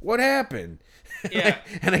he's like, "What happened?" Yeah.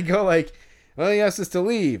 And I go like, "Well, he asked us to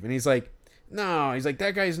leave," and he's like, "No," he's like,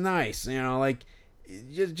 "That guy's nice, you know, like."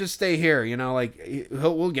 Just stay here, you know, like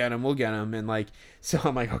we'll get him, and like so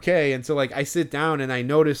I'm like okay, and so like I sit down and I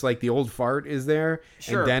notice like the old fart is there,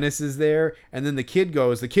 and Dennis is there, and then the kid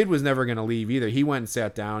goes. The kid was never gonna leave either. He went and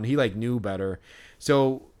sat down. He like knew better,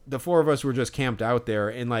 so the 4 of us were just camped out there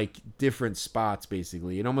in like different spots.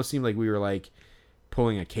 Basically, it almost seemed like we were like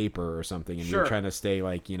pulling a caper or something, and we were trying to stay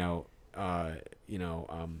like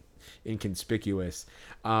inconspicuous.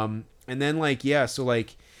 And then like so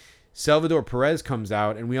like. Salvador Perez comes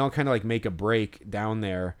out, and we all kind of like make a break down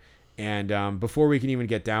there. And before we can even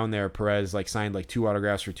get down there, Perez like signed like 2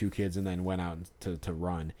 autographs for 2 kids, and then went out to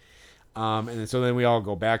run. And so then we all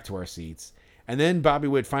go back to our seats. And then Bobby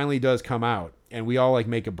Witt finally does come out, and we all like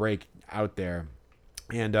make a break out there.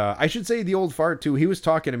 And I should say the old fart too. He was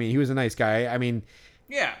talking to me. He was a nice guy. I mean,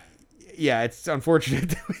 yeah, it's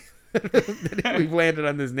unfortunate that we've landed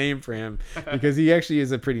on this name for him because he actually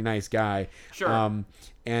is a pretty nice guy.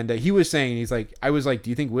 And he was saying, he's like, I was like,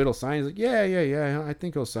 do you think Whit will sign? He's like, yeah, I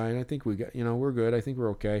think he'll sign. I think we got, you know, we're good. I think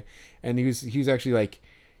we're okay. And he was actually like,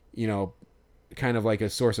 you know, kind of like a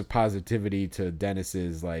source of positivity to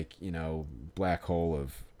Dennis's like, you know, black hole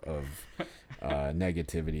of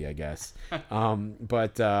negativity, I guess.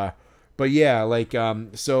 But yeah, like,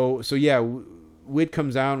 so yeah, Whit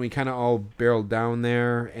comes out and we kind of all barreled down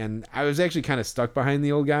there, and I was actually kind of stuck behind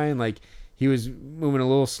the old guy, and like he was moving a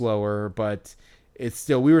little slower, but it's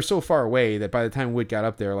still, we were so far away that by the time Whit got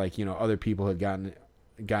up there, like, you know, other people had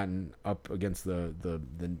gotten up against the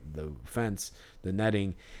fence, the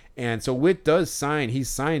netting. And so Whit does sign. He's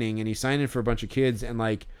signing, and he's signing for a bunch of kids, and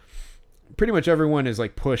like pretty much everyone is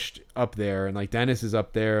like pushed up there, and like Dennis is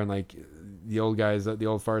up there, and like the old guys, the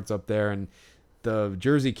old farts up there, and the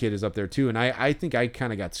Jersey kid is up there too. And I think I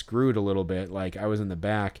kind of got screwed a little bit. Like I was in the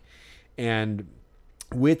back, and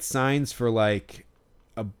Whit signs for like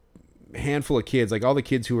a handful of kids, like all the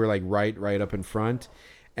kids who were like right up in front.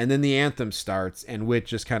 And then the anthem starts, and Whit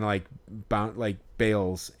just kind of like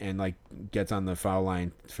bails and like gets on the foul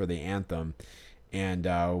line for the anthem. And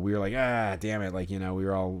we were like, damn it, like, you know, we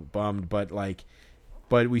were all bummed, but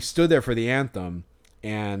we stood there for the anthem,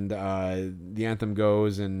 and the anthem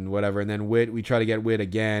goes and whatever. And then we try to get Whit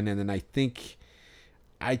again, and then I think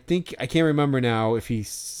I can't remember now if he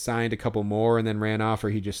signed a couple more and then ran off, or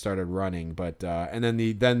he just started running. But and then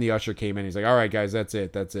the usher came in. He's like, all right, guys, that's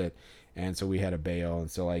it. And so we had a bail,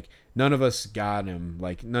 and so like none of us got him.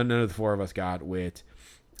 Like none of the 4 of us got Whit.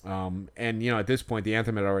 And you know, at this point the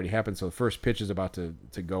anthem had already happened, so the first pitch is about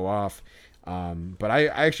to go off. But I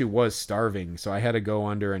actually was starving, so I had to go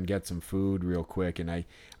under and get some food real quick, and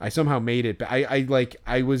I somehow made it. But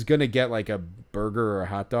I was gonna get like a burger or a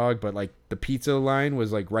hot dog, but like the pizza line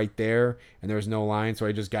was like right there, and there was no line, so I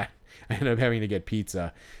ended up having to get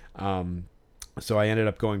pizza. So I ended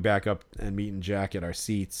up going back up and meeting Jack at our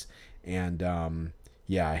seats, and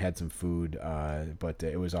I had some food, but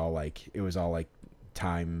it was all like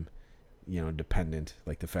time dependent,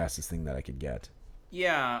 like the fastest thing that I could get.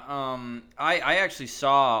 Yeah, I actually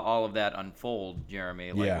saw all of that unfold,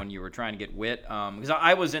 Jeremy. Like Yeah. when you were trying to get Witt, because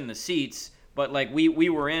I was in the seats, but like we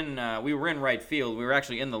were in right field. We were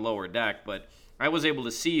actually in the lower deck, but I was able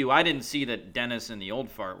to see you. I didn't see that Dennis and the old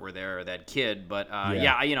fart were there, or that kid, but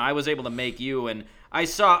yeah, I was able to make you, and I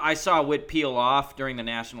saw Witt peel off during the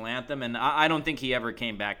national anthem, and I don't think he ever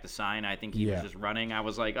came back to sign. I think he was just running. I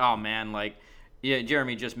was like, oh man, like, yeah,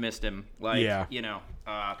 Jeremy just missed him. Like,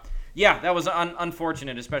 yeah, that was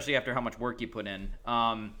unfortunate, especially after how much work you put in.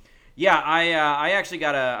 I actually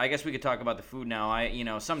got I guess we could talk about the food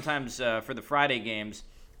now. Sometimes for the Friday games,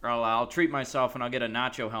 I'll treat myself and I'll get a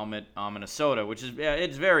nacho helmet and a soda, which is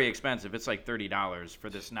it's very expensive. It's like $30 for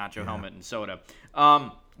this nacho helmet and soda.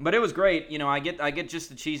 But it was great. I get just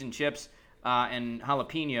the cheese and chips and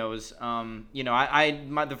jalapenos.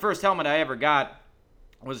 The first helmet I ever got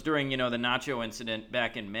was during the nacho incident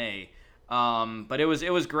back in May. But it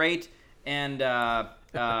was great, and I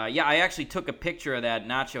actually took a picture of that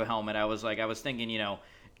nacho helmet. I was thinking,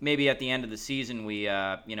 maybe at the end of the season we,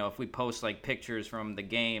 if we post like pictures from the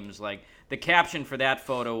games, like the caption for that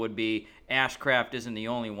photo would be Ashcraft isn't the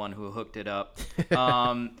only one who hooked it up.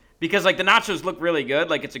 Because like the nachos look really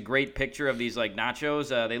good. Like it's a great picture of these like nachos.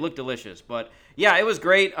 They look delicious. But yeah, it was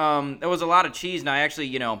great. There was a lot of cheese, and I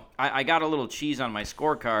actually, I got a little cheese on my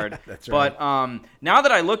scorecard. That's right. But now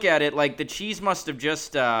that I look at it, like the cheese must have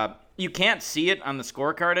just you can't see it on the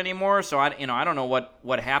scorecard anymore. So I don't know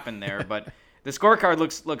what happened there, but the scorecard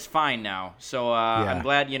looks fine now. So I'm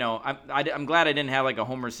glad I'm glad I didn't have like a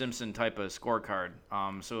Homer Simpson type of scorecard.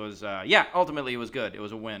 So it was ultimately it was good. It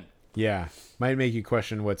was a win. Yeah, might make you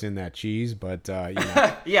question what's in that cheese, but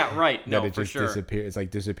yeah, right. No, it for just sure. It's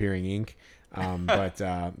like disappearing ink. But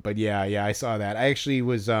yeah, I saw that. I actually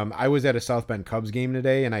was I was at a South Bend Cubs game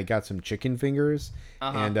today, and I got some chicken fingers,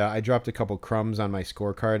 and I dropped a couple crumbs on my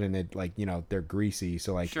scorecard, and it like they're greasy,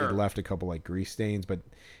 so like it left a couple like grease stains, but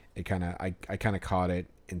it kind of I kind of caught it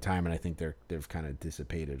in time, and I think they've kind of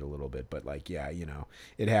dissipated a little bit, but like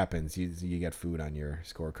it happens. You get food on your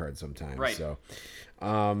scorecard sometimes, right? So,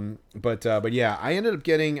 but yeah, I ended up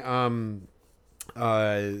getting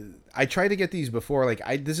I tried to get these before.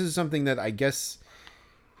 Like this is something that I guess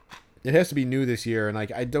it has to be new this year, and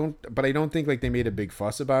like I don't think like they made a big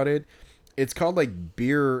fuss about it. It's called like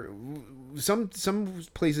beer. Some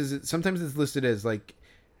places sometimes it's listed as like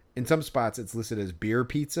in some spots it's listed as beer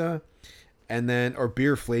pizza, and then or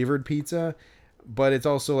beer flavored pizza, but it's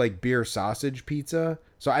also like beer sausage pizza.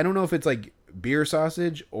 So I don't know if it's like beer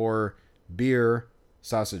sausage or beer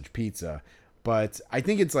sausage pizza, but I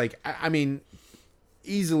think it's like I mean.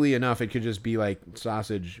 Easily enough, it could just be like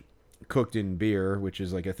sausage cooked in beer, which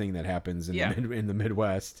is like a thing that happens in the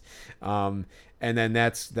Midwest, and then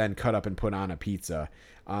that's then cut up and put on a pizza.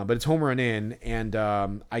 But it's home run in, and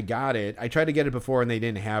I got it. I tried to get it before, and they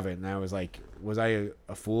didn't have it, and I was like, was I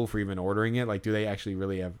a fool for even ordering it? Like, do they actually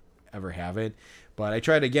really ever have it? But I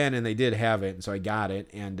tried again, and they did have it, and so I got it,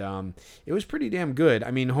 and it was pretty damn good. I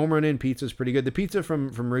mean, home run in pizza is pretty good. The pizza from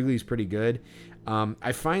Wrigley's pretty good.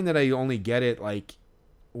 I find that I only get it like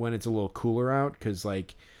when it's a little cooler out, because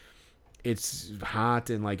like it's hot,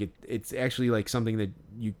 and like it's actually like something that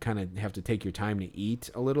you kind of have to take your time to eat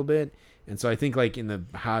a little bit. And so I think like in the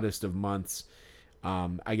hottest of months,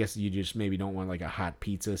 I guess you just maybe don't want like a hot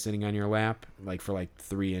pizza sitting on your lap like for like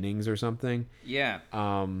 3 innings or something. Yeah.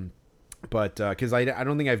 But because I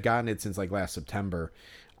don't think I've gotten it since like last September.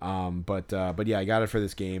 But yeah, I got it for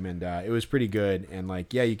this game, and it was pretty good. And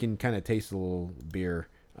like you can kind of taste a little beer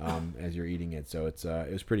as you're eating it, so it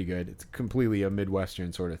was pretty good. It's completely a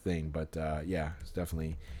Midwestern sort of thing, but yeah, it's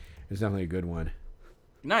definitely a good one.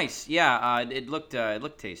 Nice, yeah. It looked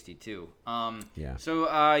tasty too. Yeah. So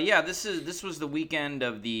this was the weekend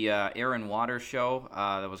of the Air and Water show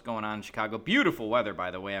that was going on in Chicago. Beautiful weather, by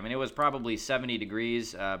the way. I mean, it was probably 70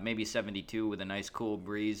 degrees, maybe 72 with a nice cool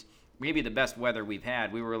breeze. Maybe the best weather we've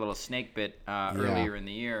had. We were a little snake bit earlier in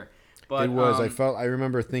the year. But, it was. I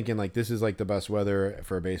remember thinking like this is like the best weather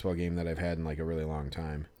for a baseball game that I've had in like a really long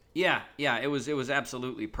time. Yeah, it was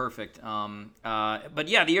absolutely perfect. But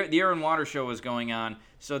yeah, the Air and Water show was going on,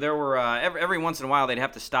 so there were every once in a while they'd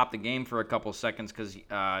have to stop the game for a couple seconds because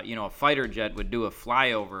a fighter jet would do a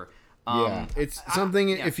flyover. Yeah, it's something.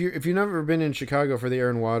 If you've never been in Chicago for the Air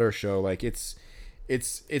and Water show, like it's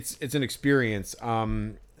an experience.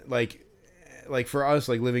 Like for us,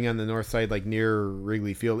 like living on the north side, like near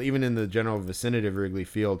Wrigley Field, even in the general vicinity of Wrigley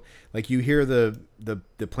Field, like you hear the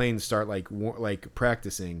planes start like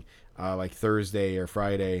practicing, like Thursday or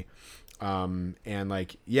Friday, and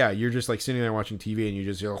like you're just like sitting there watching TV, and you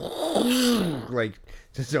just hear like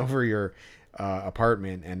just over your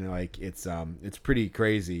apartment, and like it's pretty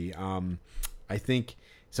crazy. I think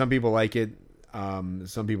some people like it,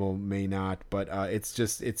 some people may not, but it's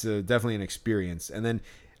definitely an experience. And then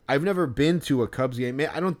I've never been to a Cubs game.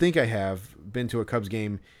 I don't think I have been to a Cubs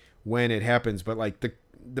game when it happens, but like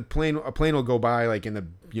a plane will go by like in the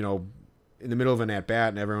in the middle of an at bat,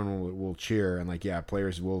 and everyone will cheer, and like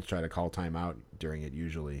players will try to call timeout during it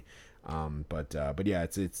usually. But yeah,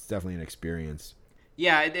 it's definitely an experience.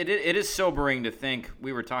 Yeah, it is sobering to think.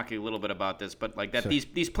 We were talking a little bit about this, but like that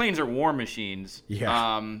these planes are war machines.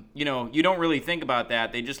 Yeah. You don't really think about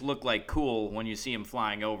that. They just look like cool when you see them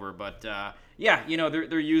flying over. But yeah,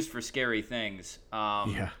 they're used for scary things.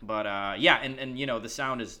 Yeah. But and the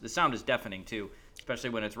sound is deafening too, especially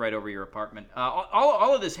when it's right over your apartment.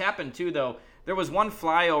 All of this happened too, though. There was one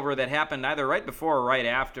flyover that happened either right before or right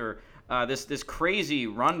after this crazy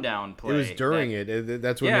rundown play. It was during it.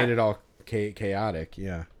 That's what made it all chaotic.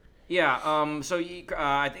 Yeah. Yeah. So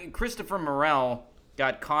I think Christopher Morel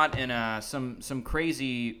got caught in some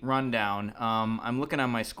crazy rundown. I'm looking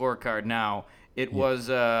on my scorecard now. It was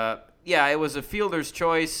it was a fielder's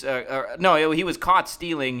choice. He was caught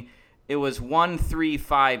stealing. It was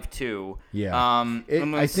 1-3-5-2. Yeah.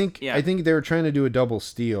 I think they were trying to do a double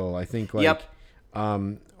steal. I think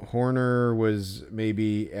Horner was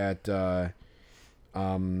maybe at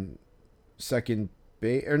second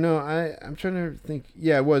base, or no, I'm trying to think.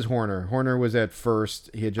 Yeah, it was Horner. Horner was at first.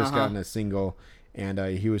 He had just gotten a single, and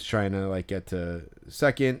he was trying to get to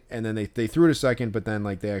second, and then they threw to second, but then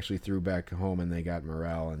they actually threw back home, and they got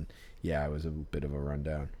Morel, and it was a bit of a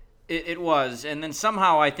rundown. It was, and then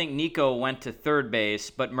somehow I think Nico went to third base,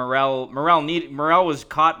 but Morel was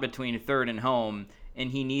caught between third and home, and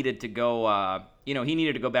he needed to go. He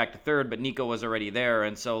needed to go back to third, but Nico was already there,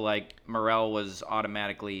 and so Morel was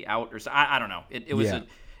automatically out, or I don't know.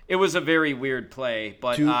 It was a very weird play,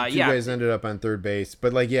 but two guys ended up on third base,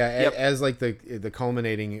 but as the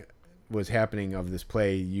culminating was happening of this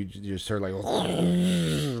play, you just heard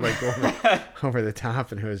over the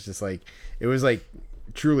top, and it was just it was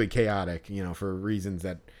truly chaotic, for reasons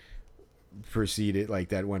that preceded,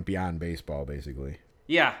 that went beyond baseball, basically.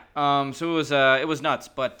 Yeah. So it was nuts,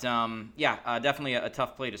 but definitely a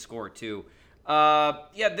tough play to score too.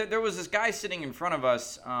 There was this guy sitting in front of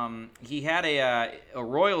us. He had a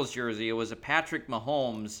Royals jersey. It was a Patrick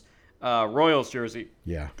Mahomes Royals jersey.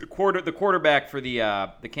 Yeah. The quarterback for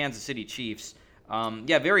the Kansas City Chiefs.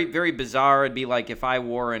 Very very bizarre. It'd be like if I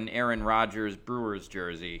wore an Aaron Rodgers Brewers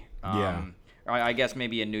jersey. I guess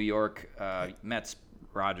maybe a New York Mets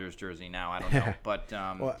Rodgers jersey now. I don't know, but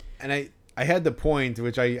well, and I had the point,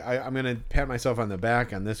 which I'm going to pat myself on the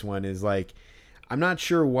back on this one, is I'm not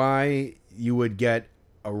sure why you would get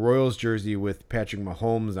a Royals jersey with Patrick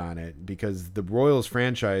Mahomes on it, because the Royals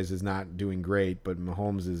franchise is not doing great, but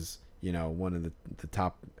Mahomes is, one of the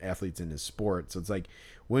top athletes in his sport. So it's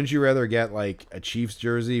wouldn't you rather get a Chiefs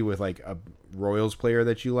jersey with a Royals player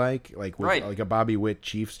that you with right. A Bobby Witt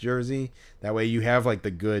Chiefs jersey? That way you have the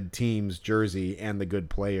good team's jersey and the good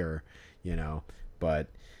player, but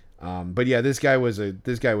yeah, this guy was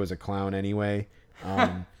a clown anyway.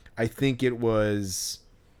 I think it was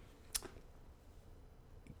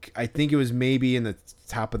maybe in the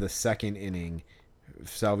top of the second inning,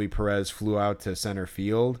 Salvi Perez flew out to center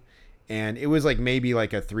field, and it was maybe a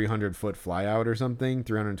 300-foot flyout or something,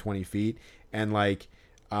 320 feet, and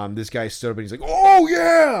this guy stood up and he's like, "Oh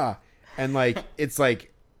yeah!" And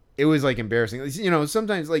it was embarrassing.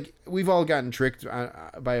 Sometimes we've all gotten tricked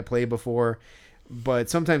by a play before. But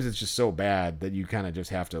sometimes it's just so bad that you kind of just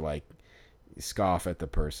have to scoff at the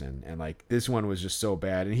person, and this one was just so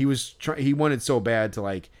bad, and he wanted so bad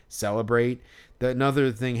to celebrate.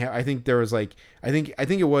 Another thing, I think there was I think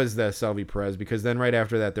it was the Salvi Perez, because then right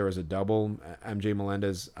after that there was a double. MJ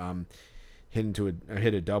Melendez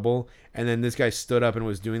hit a double, and then this guy stood up and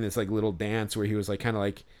was doing this little dance where he was kind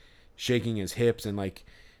of shaking his hips and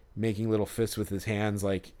making little fists with his hands,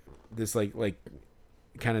 this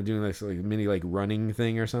kind of doing this mini running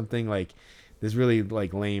thing or something, this really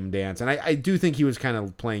lame dance. And I do think he was kind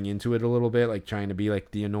of playing into it a little bit, trying to be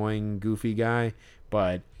the annoying goofy guy,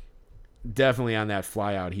 but definitely on that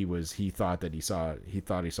flyout he thought he saw a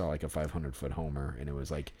 500-foot homer, and it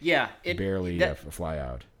was barely a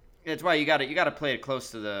flyout. That's why you got to play it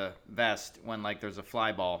close to the vest when there's a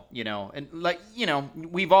fly ball, and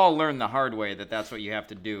we've all learned the hard way that that's what you have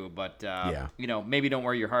to do, but maybe don't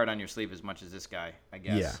wear your heart on your sleeve as much as this guy, I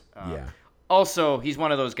guess. Yeah. Also, he's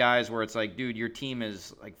one of those guys where it's dude, your team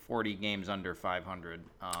is 40 games under 500.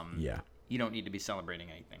 You don't need to be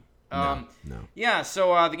celebrating anything. No. Yeah,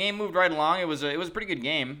 so the game moved right along. It was a pretty good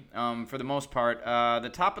game for the most part.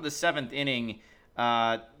 The top of the seventh inning,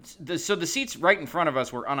 So the seats right in front of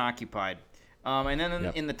us were unoccupied. And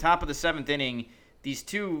then in the top of the 7th inning, these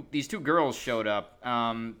two girls showed up.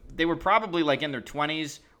 They were probably like in their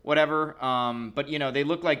 20s, whatever. But they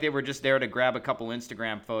looked like they were just there to grab a couple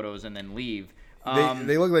Instagram photos and then leave.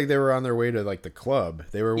 They looked like they were on their way to like the club.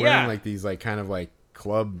 They were wearing like these like kind of like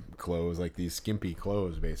club clothes, like these skimpy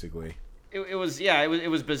clothes, basically. It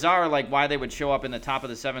was bizarre, like why they would show up in the top of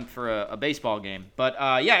the 7th for a baseball game. But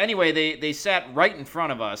anyway, they sat right in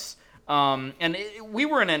front of us. And we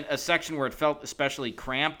were in a section where it felt especially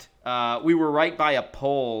cramped. We were right by a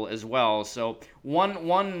pole as well, so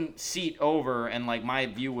one seat over, and like my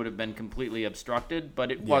view would have been completely obstructed,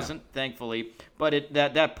 but it wasn't, thankfully. But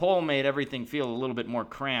that pole made everything feel a little bit more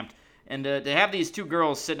cramped, and to have these two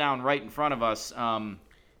girls sit down right in front of us,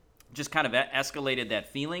 just kind of escalated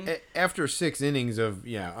that feeling. After 6 innings of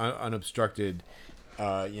unobstructed,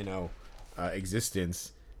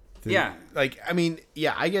 existence. I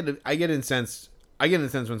get incensed. I get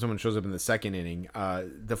incensed when someone shows up in the 2nd inning.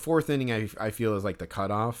 The 4th inning, I feel, is like the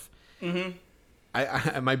cutoff.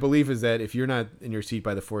 Mm-hmm. My belief is that if you're not in your seat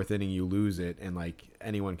by the 4th inning, you lose it, and like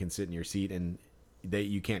anyone can sit in your seat, and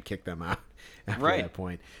you can't kick them out after that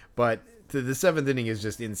point. But the 7th inning is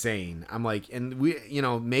just insane. I'm like, and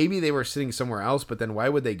maybe they were sitting somewhere else, but then why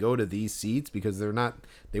would they go to these seats? Because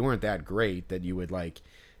they weren't that great that you would like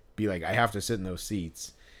be like, I have to sit in those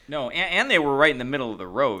seats. No, and they were right in the middle of the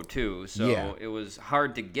road too, so it was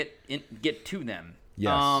hard to get to them.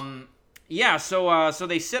 Yes. So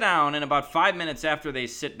they sit down, and about 5 minutes after they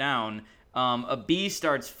sit down, a bee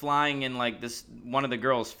starts flying in like one of the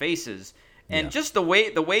girls' faces, and just the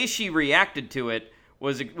way she reacted to it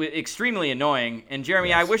was extremely annoying. And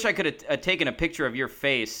Jeremy, I wish I could have taken a picture of your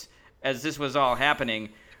face as this was all happening.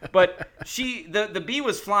 But the bee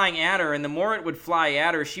was flying at her, and the more it would fly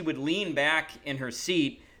at her, she would lean back in her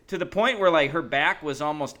seat to the point where like her back was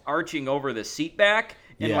almost arching over the seat back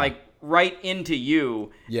and like right into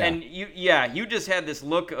you. Yeah. And you just had this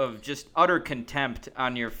look of just utter contempt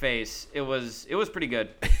on your face. It was pretty good.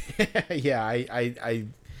 I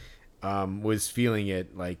was feeling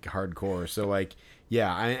it like hardcore. So like,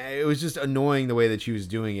 it was just annoying the way that she was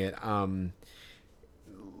doing it.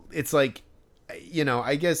 It's like,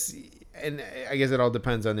 I guess it all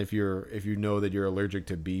depends on if you know that you're allergic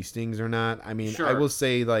to bee stings or not. I mean, sure. I will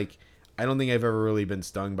say, like, I don't think I've ever really been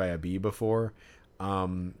stung by a bee before.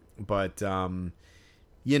 But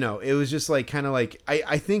it was just like kind of like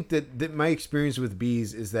I think that my experience with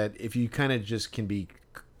bees is that if you kind of just can be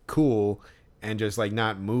cool and just like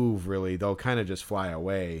not move really, they'll kind of just fly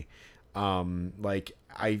away. Like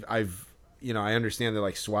I've I understand that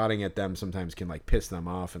like swatting at them sometimes can like piss them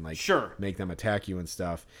off and like make them attack you and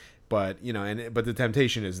stuff. But but the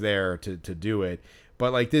temptation is there to do it.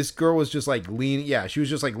 But like this girl was just like leaning. Yeah, she was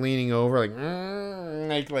just like leaning over,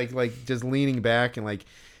 like just leaning back and like.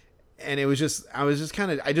 And it was just, I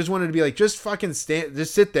just wanted to be like, just fucking stand,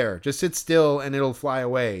 just sit there, just sit still, and it'll fly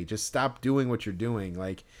away. Just stop doing what you're doing,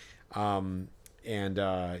 like, it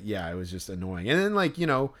was just annoying. And then like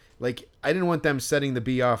I didn't want them setting the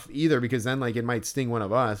bee off either, because then like it might sting one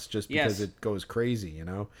of us just because it goes crazy,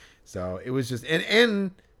 So it was just, and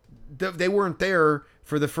they weren't there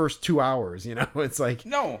for the first 2 hours, It's like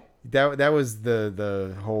that was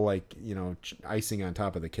the whole like icing on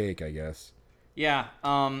top of the cake, I guess. Yeah,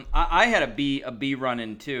 I had a bee run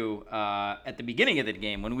in too at the beginning of the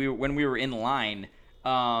game when we were in line.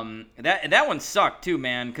 That one sucked too,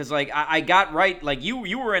 man, because like I got right, like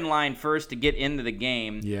you were in line first to get into the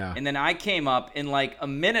game, and then I came up, and like a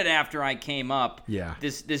minute after I came up,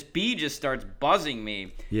 this bee just starts buzzing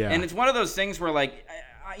me, and it's one of those things where like.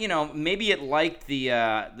 Maybe it liked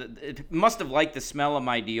it must have liked the smell of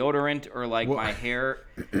my deodorant or like my hair.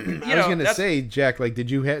 I was gonna say, Jack, like, did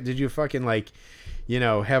you fucking like,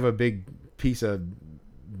 have a big piece of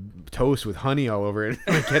toast with honey all over it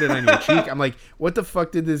and like, get it on your cheek? I'm like, what the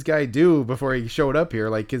fuck did this guy do before he showed up here?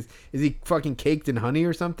 Like, is he fucking caked in honey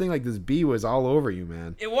or something? Like, this bee was all over you,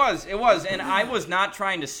 man. It was, and I was not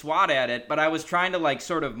trying to swat at it, but I was trying to like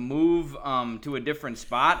sort of move to a different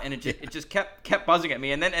spot, and it just kept buzzing at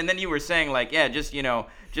me. And then you were saying like, I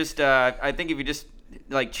think if you just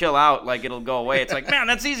like chill out, like it'll go away. It's like, man,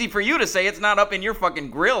 that's easy for you to say. It's not up in your fucking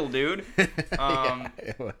grill, dude.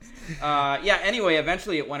 It was. Anyway,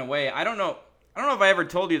 eventually it went away. I don't know if I ever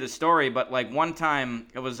told you the story, but like one time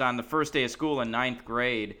it was on the first day of school in 9th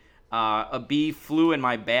grade. A bee flew in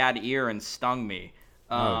my bad ear and stung me.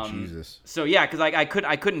 Oh, Jesus. So yeah, because I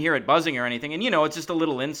couldn't hear it buzzing or anything, and it's just a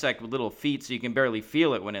little insect with little feet, so you can barely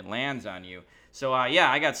feel it when it lands on you. So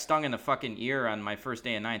I got stung in the fucking ear on my first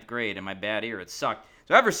day in 9th grade in my bad ear. It sucked.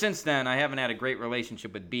 So ever since then, I haven't had a great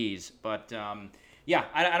relationship with bees. But yeah,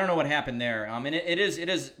 I don't know what happened there. And it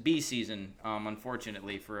is bee season,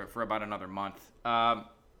 unfortunately, for about another month.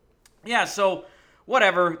 Yeah, so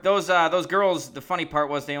whatever. Those girls. The funny part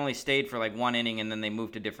was they only stayed for like one inning and then they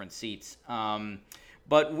moved to different seats.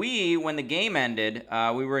 But when the game ended,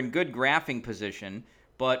 we were in good graphing position.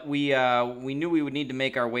 But we knew we would need to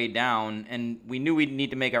make our way down, and we knew we'd need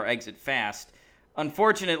to make our exit fast.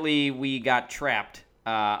 Unfortunately, we got trapped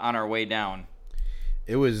on our way down.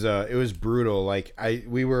 It was brutal. Like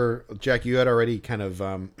Jack, you had already kind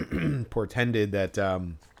of portended that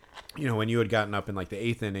when you had gotten up in like the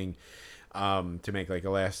 8th inning to make like a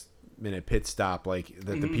last minute pit stop, like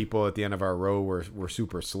that the people at the end of our row were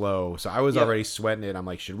super slow. So I was already sweating it. I'm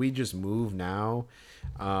like, should we just move now?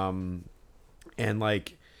 And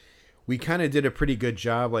like we kind of did a pretty good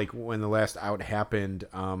job. Like when the last out happened,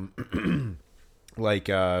 we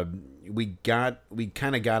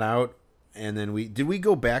kind of got out, and then we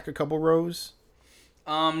go back a couple rows.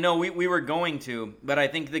 No, we were going to, but I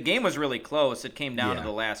think the game was really close. It came down to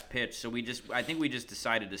the last pitch, so I think we just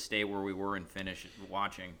decided to stay where we were and finish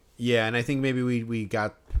watching. Yeah, and I think maybe we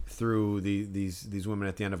got through these women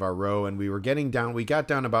at the end of our row, and we were getting down. We got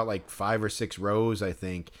down about like 5 or 6 rows, I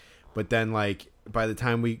think. But then like by the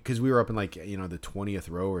time because we were up in like the 20th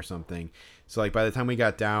row or something, so like by the time we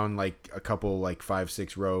got down like a couple like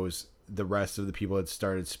 5-6 rows, the rest of the people had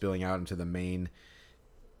started spilling out into the main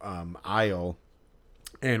aisle.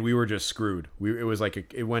 And we were just screwed. It was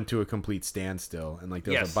like it went to a complete standstill, and like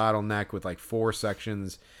there was a bottleneck with like 4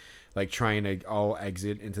 sections, like trying to all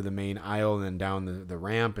exit into the main aisle and then down the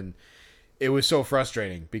ramp, and it was so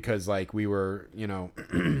frustrating because like we were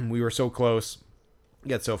we were so close,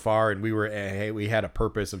 get so far, and we had a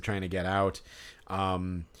purpose of trying to get out,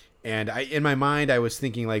 and in my mind I was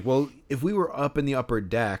thinking like, well, if we were up in the upper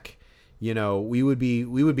deck, we would be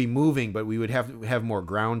moving, but we would have more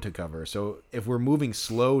ground to cover. So if we're moving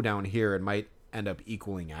slow down here, it might end up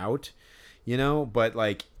equaling out, but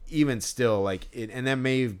like even still, like and that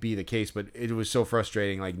may be the case, but it was so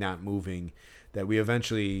frustrating, like not moving, that we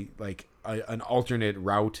eventually like an alternate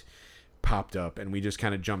route popped up, and we just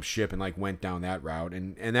kind of jumped ship and like went down that route,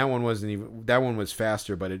 and that one was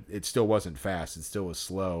faster, but it still wasn't fast. It still was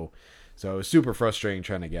slow. So it was super frustrating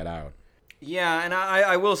trying to get out. Yeah, and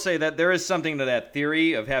I will say that there is something to that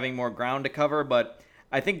theory of having more ground to cover, but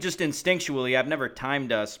I think just instinctually, I've never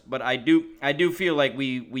timed us, but I do feel like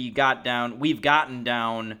we've gotten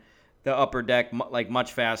down the upper deck like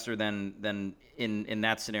much faster than in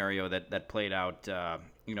that scenario that played out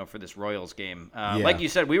for this Royals game. Like you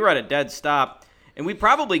said, we were at a dead stop, and we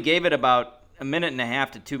probably gave it about a minute and a half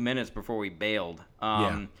to 2 minutes before we bailed.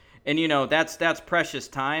 And that's precious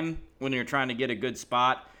time when you're trying to get a good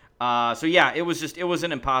spot. So yeah, it was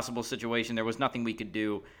an impossible situation. There was nothing we could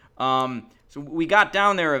do. So we got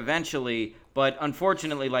down there eventually, but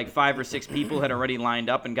unfortunately, like 5 or 6 people had already lined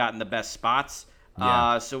up and gotten the best spots.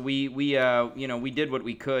 So we did what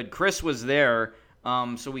we could. Chris was there,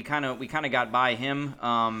 so we kind of got by him.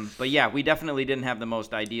 But yeah, we definitely didn't have the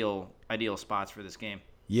most ideal spots for this game.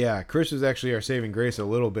 Yeah, Chris was actually our saving grace a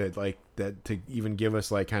little bit, like that, to even give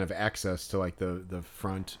us like kind of access to like the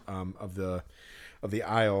front of the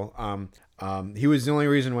aisle. He was the only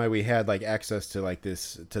reason why we had like access to like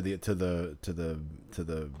this to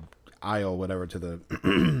the aisle, whatever, to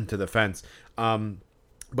the to the fence.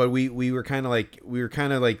 But we were kind of like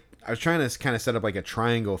I was trying to kind of set up like a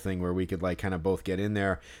triangle thing where we could like kind of both get in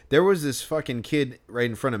there. There was this fucking kid right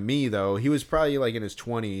in front of me though. He was probably like in his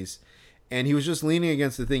 20s, and he was just leaning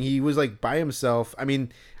against the thing. He was like by himself. I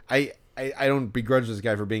mean, I don't begrudge this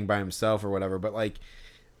guy for being by himself or whatever, but like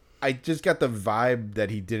I just got the vibe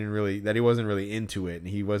that he wasn't really into it, and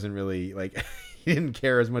he wasn't really like he didn't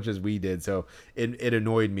care as much as we did. So it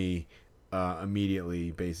annoyed me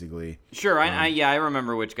immediately, basically. Sure, I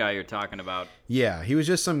remember which guy you're talking about. Yeah, he was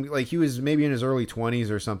just he was maybe in his early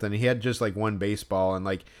 20s or something. He had just like one baseball, and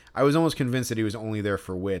like I was almost convinced that he was only there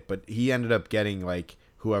for wit, but he ended up getting like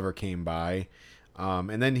whoever came by,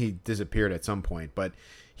 and then he disappeared at some point. But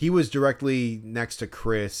he was directly next to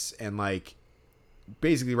Chris, and like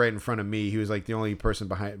basically right in front of me. He was like the only person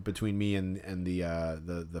between me and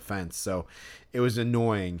the fence, so it was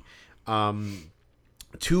annoying.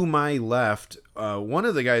 To my left, one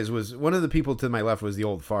of the people to my left was the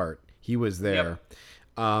old fart. He was there.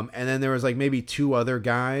 Yep. And then there was like maybe 2 other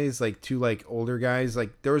guys, like 2 like older guys.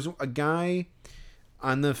 Like there was a guy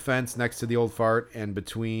on the fence next to the old fart, and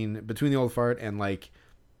between the old fart and like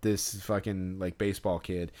this fucking like baseball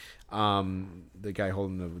kid, the guy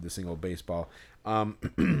holding the single baseball. But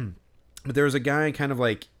there was a guy kind of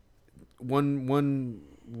like one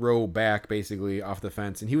row back basically off the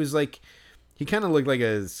fence, and he was like, he kind of looked like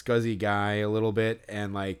a scuzzy guy a little bit,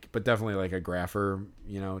 and like, but definitely like a grapher,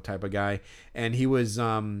 type of guy. And he was,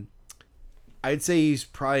 I'd say he's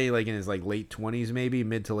probably like in his like late 20s, maybe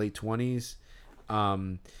mid to late 20s.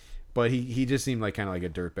 But he just seemed like kind of like a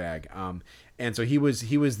dirtbag. And so he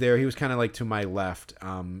was there. He was kind of like to my left,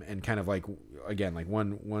 and kind of like, again, like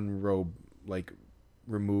one row like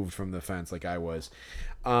removed from the fence, like I was.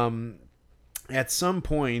 At some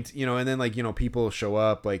point, and then like, people show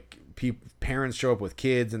up, like parents show up with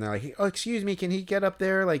kids, and they're like, oh, excuse me, can he get up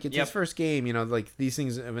there? Like, it's his first game, like these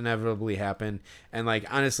things inevitably happen. And like,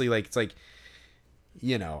 honestly, like, it's like,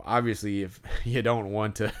 obviously if you don't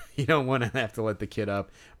want to have to let the kid up,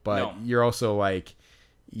 but you're also like,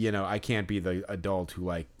 I can't be the adult who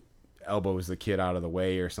like elbows the kid out of the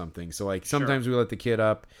way or something. So like, sometimes we let the kid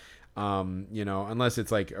up, unless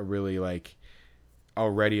it's like a really like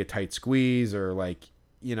already a tight squeeze, or like,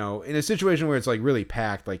 in a situation where it's like really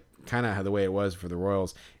packed, like kind of the way it was for the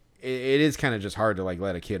Royals, it is kind of just hard to like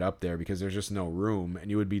let a kid up there because there's just no room, and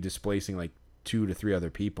you would be displacing like 2 to 3 other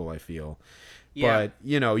people, I feel. Yeah. But,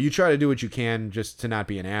 you try to do what you can just to not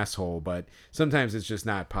be an asshole, but sometimes it's just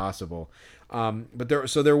not possible. But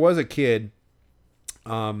there was a kid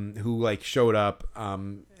who like showed up,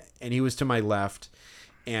 and he was to my left,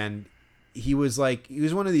 and he was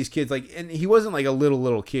one of these kids, like, and he wasn't like a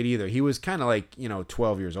little kid either. He was kind of like,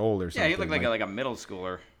 12 years old or something. Yeah, he looked like a middle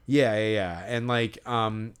schooler. Yeah. And like,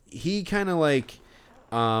 he kind of like,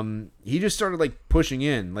 he just started like pushing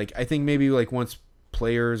in. Like, I think maybe like once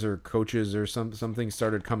players or coaches or something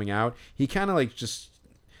started coming out, he kind of just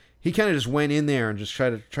went in there and just try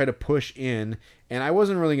to push in. And I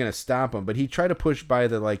wasn't really gonna stop him, but he tried to push by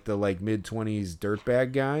the mid-20s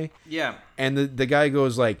dirtbag guy. Yeah. And the guy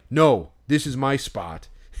goes like, "No, this is my spot,"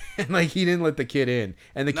 and like he didn't let the kid in,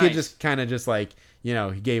 and the kid just kind of just like, he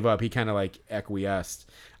gave up. He kind of like acquiesced,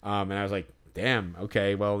 and I was like, "Damn,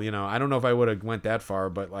 okay, well, I don't know if I would have went that far,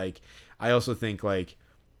 but like, I also think like,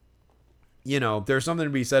 there's something to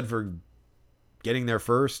be said for getting there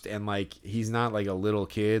first, and like he's not like a little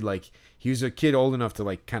kid, like he was a kid old enough to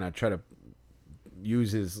like kind of try to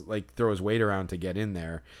use his like throw his weight around to get in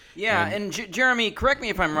there." Yeah, and Jeremy, correct me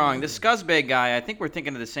if I'm wrong. This scuzzbag guy, I think we're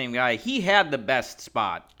thinking of the same guy. He had the best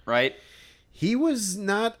spot, right? He was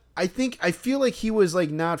not. I feel like he was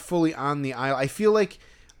like not fully on the aisle. I feel like,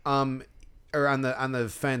 or on the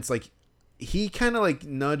fence, like he kind of like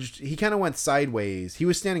nudged. He kind of went sideways. He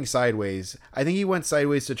was standing sideways. I think he went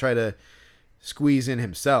sideways to try to squeeze in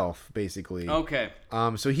himself, basically. Okay.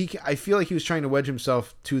 So I feel like he was trying to wedge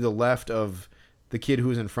himself to the left of the kid who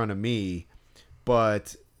was in front of me,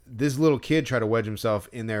 but this little kid tried to wedge himself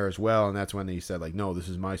in there as well, and that's when he said like, "No, this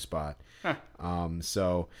is my spot." Huh.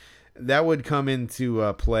 So that would come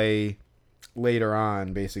into play later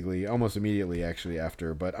on, basically, almost immediately actually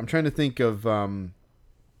after. But I'm trying to think of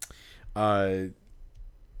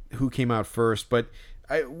who came out first, but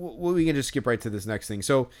we can just skip right to this next thing.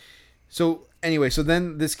 So anyway, so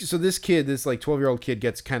this kid, this like 12-year-old kid,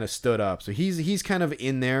 gets kind of stood up. So he's kind of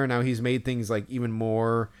in there now. He's made things like even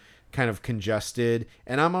more kind of congested,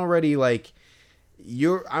 and I'm already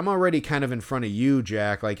kind of in front of you,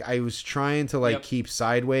 Jack. Like I was trying to like keep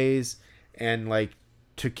sideways and like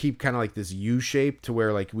to keep kind of like this U shape to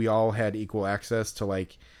where like we all had equal access to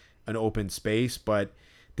like an open space, but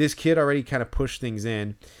this kid already kind of pushed things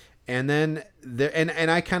in, and then there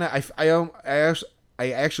and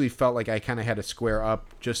I actually felt like I kind of had to square up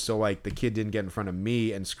just so like the kid didn't get in front of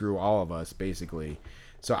me and screw all of us, basically.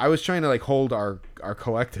 So I was trying to like hold our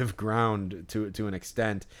collective ground to an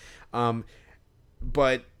extent.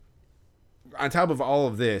 But on top of all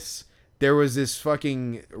of this, there was this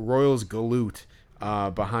fucking Royals galoot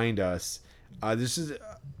behind us. This is,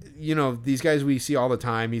 these guys we see all the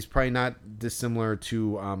time. He's probably not dissimilar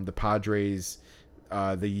to the Padres,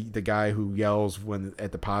 the guy who yells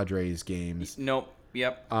at the Padres games. Nope.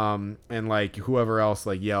 Yep. And like whoever else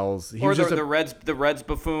like yells. Or the Reds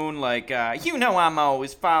buffoon, like I'm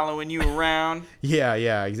always following you around.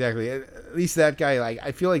 Yeah, exactly. At least that guy, like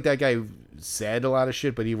I feel like that guy said a lot of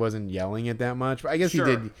shit, but he wasn't yelling it that much. But I guess he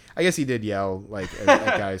did. I guess he did yell like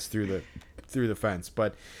at guys through the fence.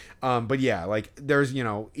 But yeah, like there's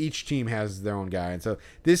each team has their own guy, and so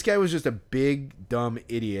this guy was just a big dumb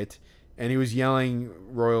idiot, and he was yelling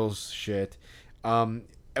Royals shit.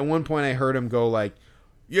 At one point, I heard him go like,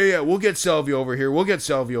 "Yeah, we'll get Selvey over here. We'll get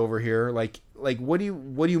Selvey over here." Like, what do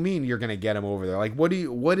you mean you're gonna get him over there? Like, what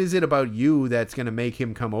is it about you that's gonna make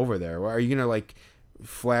him come over there? Are you gonna like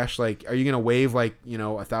flash like? Are you gonna wave like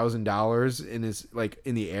 $1,000 in his like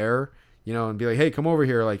in the air? you know, and be like, hey, come over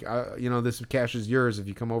here. Like, you know, this cash is yours if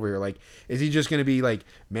you come over here. Like, is he just going to be like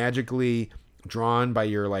magically drawn by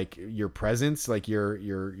your like your presence, like your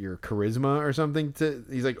charisma or something?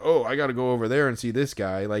 He's like, oh, I got to go over there and see this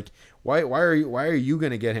guy. Like, why are you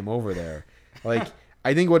going to get him over there? Like,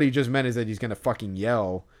 I think what he just meant is that he's going to fucking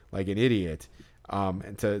yell like an idiot,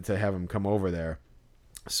 and to have him come over there.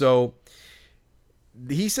 So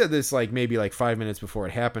he said this like maybe like 5 minutes before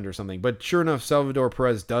it happened or something, but sure enough, Salvador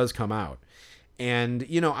Perez does come out. And,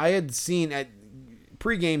 you know, I had seen at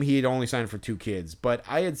pregame he had only signed for 2 kids, but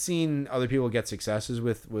I had seen other people get successes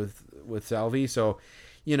with Salvi. So,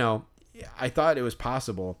 you know, I thought it was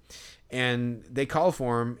possible. And they call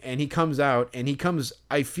for him and he comes out and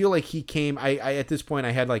I feel like he came, I at this point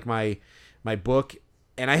I had like my book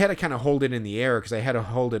and I had to kind of hold it in the air because I had to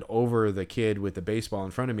hold it over the kid with the baseball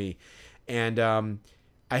in front of me. And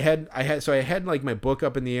I had like my book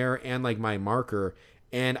up in the air and like my marker,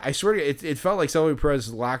 and I swear to you, it felt like Salvador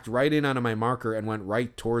Perez locked right in onto my marker and went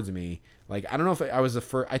right towards me. Like, I don't know if I was the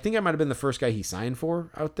first. I think I might have been the first guy he signed for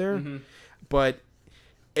out there. Mm-hmm. But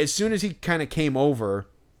as soon as he kind of came over,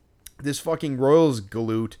 this fucking Royals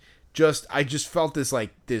galoot I just felt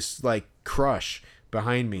this crush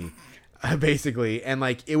behind me, basically, and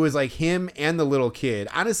like it was like him and the little kid.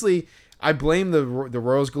 Honestly, I blame the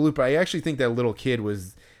Royals galoot, but I actually think that little kid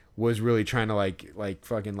was really trying to like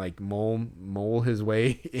fucking like mole his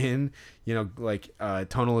way in, you know, like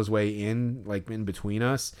tunnel his way in, like in between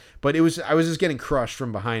us. But I was just getting crushed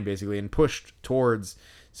from behind basically and pushed towards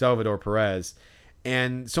Salvador Perez,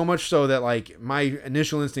 and so much so that like my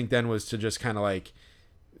initial instinct then was to just kind of like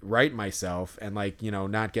right myself and like, you know,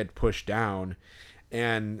 not get pushed down.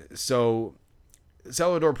 And so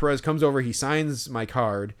Salvador Perez comes over, he signs my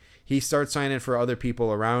card. He starts signing for other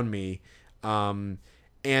people around me. And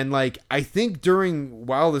like, I think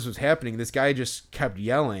while this was happening, this guy just kept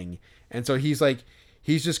yelling. And so he's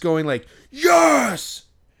just going like, yes,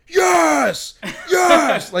 yes,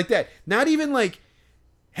 yes, like that. Not even like,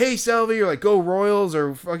 hey, Salvi, or like, go Royals,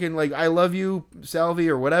 or fucking like, I love you, Salvi,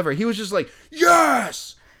 or whatever. He was just like,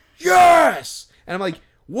 yes, yes. And I'm like,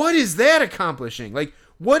 what is that accomplishing? Like,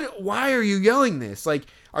 why are you yelling this? Like,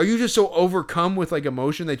 are you just so overcome with like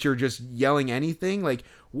emotion that you're just yelling anything? Like,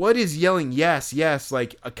 what is yelling yes, yes,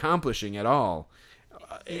 like accomplishing at all?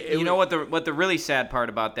 You know what the really sad part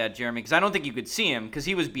about that, Jeremy, because I don't think you could see him because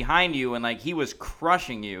he was behind you and like he was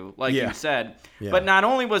crushing you, like you said. Yeah. But not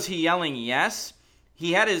only was he yelling yes,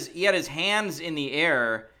 he had his hands in the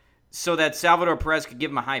air so that Salvador Perez could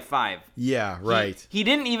give him a high five. Yeah, right. He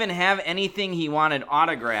didn't even have anything he wanted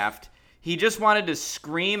autographed. He just wanted to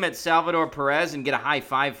scream at Salvador Perez and get a high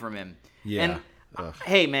five from him. Yeah. And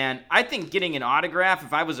hey, man, I think getting an autograph,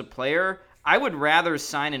 if I was a player, I would rather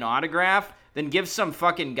sign an autograph than give some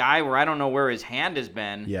fucking guy where I don't know where his hand has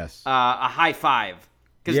been a high five.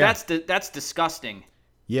 Because that's disgusting.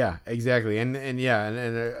 Yeah, exactly.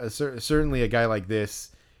 And certainly a guy like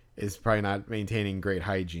this is probably not maintaining great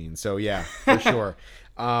hygiene. So, yeah, for sure.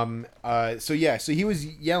 So he was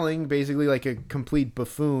yelling basically like a complete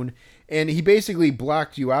buffoon. And he basically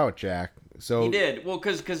blocked you out, Jack. So he did. Well,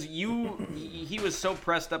 because he was so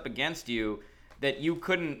pressed up against you that you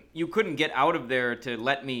couldn't get out of there to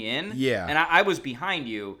let me in. Yeah. And I was behind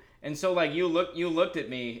you, and so like you looked at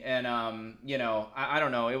me, and you know, I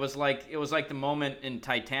don't know. It was like the moment in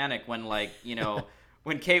Titanic when like, you know,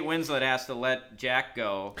 when Kate Winslet has to let Jack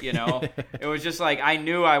go. You know, it was just like I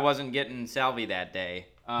knew I wasn't getting Salvi that day.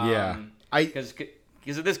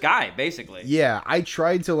 Because of this guy, basically. Yeah, I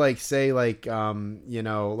tried to like say like you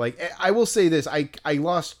know, like I will say this, I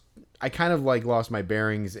kind of like lost my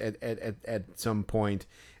bearings at some point,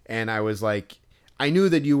 and I was like, I knew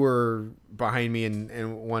that you were behind me and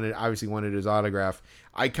obviously wanted his autograph.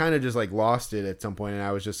 I kind of just like lost it at some point, and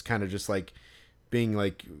I was just kind of just like being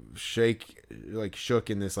like shook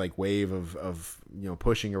in this like wave of you know,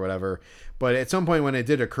 pushing or whatever. But at some point when it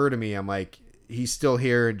did occur to me, I'm like, he's still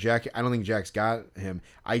here. Jack, I don't think Jack's got him.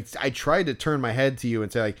 I tried to turn my head to you and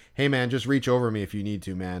say like, hey man, just reach over me if you need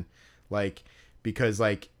to, man. Like, because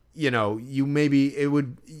like, you know,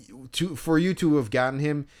 for you to have gotten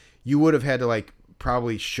him, you would have had to like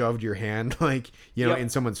probably shoved your hand like, you know, in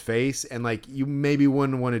someone's face, and like you maybe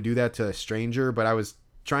wouldn't want to do that to a stranger, but I was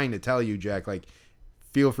trying to tell you, Jack, like,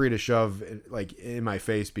 feel free to shove like in my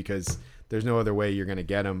face because there's no other way you're going to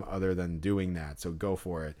get him other than doing that. So go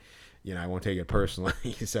for it. You know, I won't take it personally.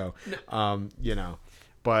 So, you know,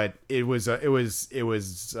 but it was a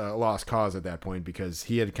lost cause at that point because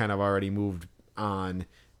he had kind of already moved on,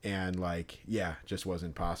 and like, yeah, just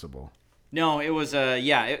wasn't possible. No, it was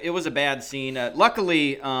it was a bad scene.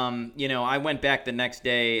 Luckily, I went back the next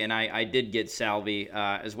day and I did get Salvi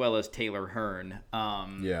as well as Taylor Hearn.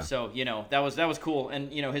 So that was cool,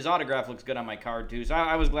 and his autograph looks good on my card too. So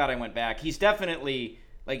I was glad I went back. He's definitely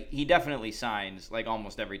he definitely signs like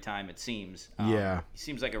almost every time it seems. Yeah, he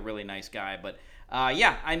seems like a really nice guy, but.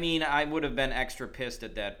 I mean, I would have been extra pissed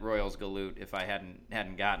at that Royals galoot if I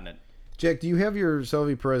hadn't gotten it. Jack, do you have your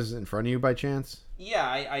Salvi Perez in front of you by chance? Yeah,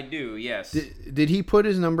 I do. Yes. Did he put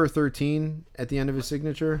his number 13 at the end of his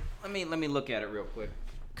signature? Let me look at it real quick.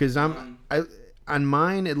 Because on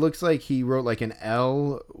mine it looks like he wrote like an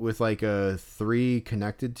L with like a 3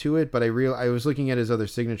 connected to it, but I was looking at his other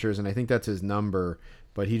signatures and I think that's his number,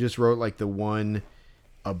 but he just wrote like the 1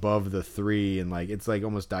 above the 3 and like it's like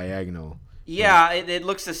almost diagonal. Yeah, it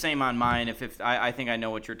looks the same on mine. If I think I know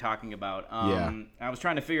what you're talking about. Yeah. I was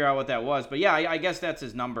trying to figure out what that was, but yeah, I guess that's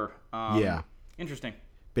his number. Yeah. Interesting.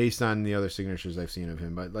 Based on the other signatures I've seen of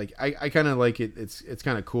him, but like I kind of like it. It's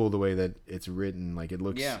kind of cool the way that it's written. Like it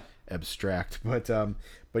looks abstract, but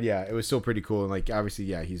yeah, it was still pretty cool. And like obviously,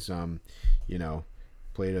 yeah, he's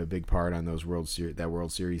played a big part on those World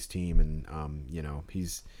Series team, and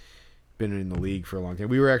he's been in the league for a long time.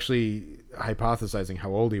 We were actually hypothesizing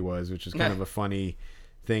how old he was, which is kind of a funny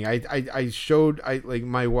thing. I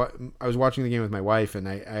was watching the game with my wife and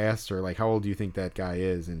I asked her like, how old do you think that guy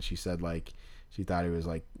is? And she said like she thought he was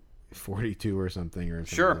like 42 or something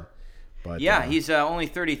Sure. But yeah, he's only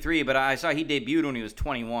 33, but I saw he debuted when he was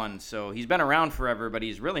 21, so he's been around forever, but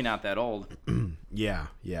he's really not that old. yeah.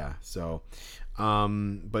 So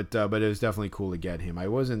but it was definitely cool to get him. I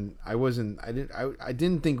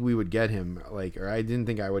didn't think we would get him, or I didn't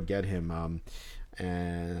think I would get him.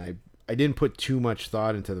 And I didn't put too much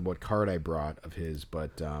thought into what card I brought of his,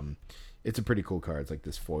 but it's a pretty cool card. It's like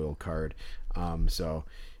this foil card. So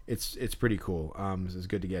it's pretty cool. It's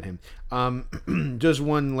good to get him. Just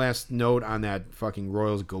one last note on that fucking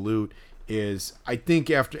Royals galoot is I think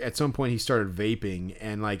at some point he started vaping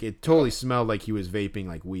and like it totally smelled like he was vaping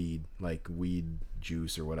like weed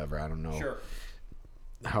juice or whatever. I don't know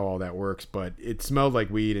how all that works, but it smelled like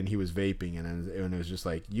weed and he was vaping and it was just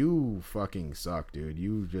like, you fucking suck, dude.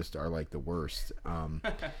 You just are like the worst.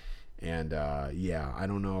 And yeah, I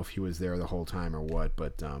don't know if he was there the whole time or what,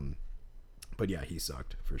 but yeah, he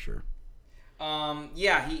sucked for sure.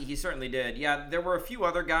 Yeah, he certainly did. Yeah, there were a few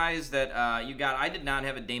other guys that you got. I did not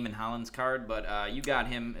have a Damon Hollins card, but you got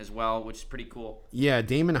him as well, which is pretty cool. Yeah,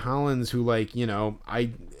 Damon Hollins, who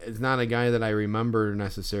it's not a guy that I remember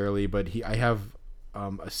necessarily, but I have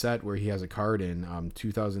a set where he has a card in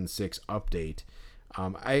 2006 update.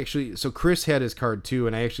 So Chris had his card too,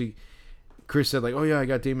 and Chris said like, oh yeah, I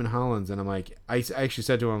got Damon Hollins, and I'm like, I actually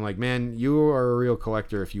said to him, I'm like, man, you are a real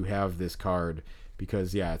collector if you have this card.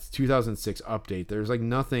 Because, yeah, it's 2006 update. There's, like,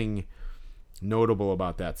 nothing notable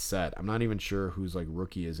about that set. I'm not even sure whose, like,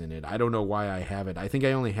 rookie is in it. I don't know why I have it. I think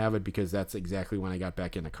I only have it because that's exactly when I got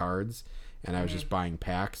back into cards. And I was just buying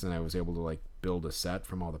packs, and I was able to, like, build a set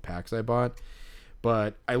from all the packs I bought.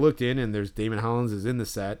 But I looked in, and there's Damon Hollins is in the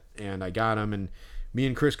set, and I got him. And me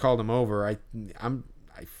and Chris called him over. I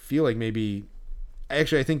feel like maybe...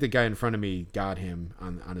 Actually, I think the guy in front of me got him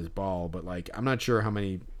on his ball. But, like, I'm not sure how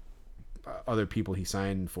many... other people he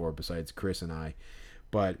signed for besides Chris and I,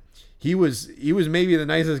 but he was maybe the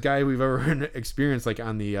nicest guy we've ever experienced, like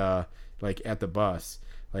on the like at the bus.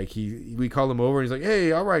 Like we called him over and he's like,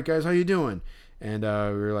 hey, all right guys, how you doing? And we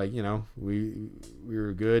were like, we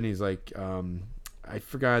were good, and he's like, I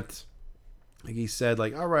forgot, like he said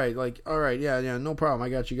like, all right, yeah, no problem, I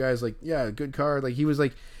got you guys, like, yeah, good card. Like he was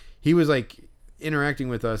like interacting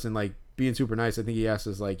with us and like being super nice. I think he asked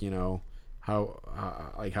us like,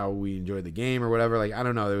 how we enjoyed the game or whatever. Like, I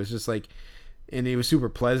don't know. It was just like, and he was super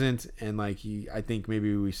pleasant. And like, I think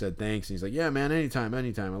maybe we said thanks. And he's like, yeah, man, anytime. I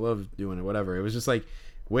love doing it, whatever. It was just like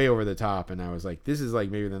way over the top. And I was like, this is like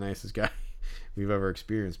maybe the nicest guy we've ever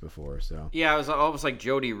experienced before. So yeah, it was almost like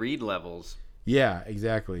Jody Reed levels. Yeah,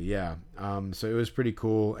 exactly. Yeah. So it was pretty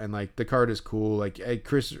cool. And like the card is cool. Like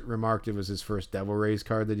Chris remarked it was his first Devil Rays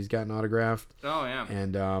card that he's gotten autographed. Oh yeah.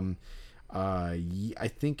 And, I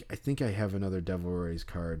think I have another Devil Rays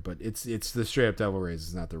card, but it's the straight up Devil Rays.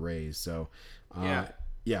 It's not the Rays. So,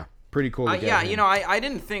 yeah, pretty cool. To get him. I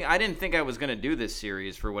didn't think I was gonna do this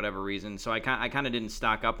series for whatever reason. So I kind of didn't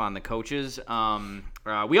stock up on the coaches.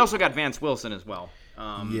 We also got Vance Wilson as well.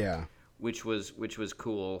 Which was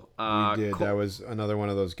cool. We did. That was another one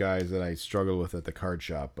of those guys that I struggled with at the card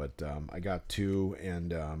shop, but I got 2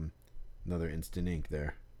 and another Instant Ink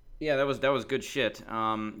there. Yeah, that was good shit.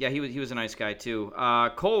 Yeah, he was a nice guy too.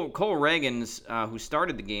 Cole Reagans, who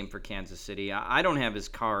started the game for Kansas City. I don't have his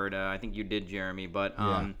card. I think you did, Jeremy. But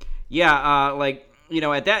Yeah,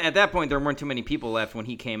 at that point there weren't too many people left when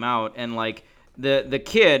he came out, and like the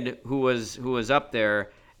kid who was up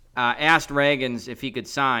there asked Ragans if he could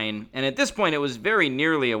sign, and at this point it was very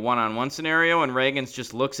nearly a one-on-one scenario, and Ragans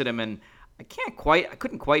just looks at him, and I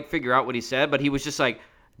couldn't quite figure out what he said, but he was just like,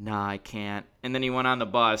 "Nah, I can't," and then he went on the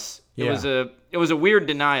bus. It was a weird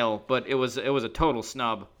denial, but it was a total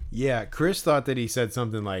snub. Yeah, Chris thought that he said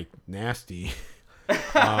something like nasty.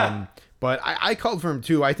 But I called for him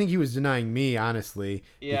too. I think he was denying me, honestly,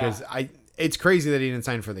 because it's crazy that he didn't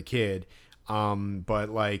sign for the kid. But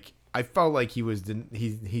like I felt like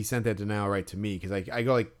he sent that denial right to me, because I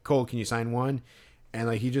go like, Cole, can you sign one? And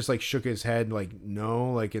like he just like shook his head like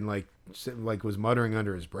no, like, and like was muttering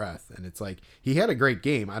under his breath. And it's like he had a great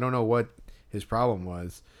game. I don't know what his problem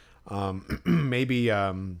was. Maybe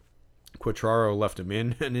Quatraro left him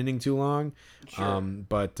in an inning too long. Sure.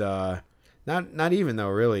 But not even though,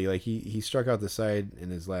 really. Like he struck out the side in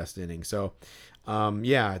his last inning. So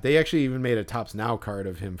they actually even made a Tops Now card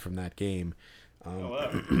of him from that game.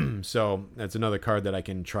 So that's another card that I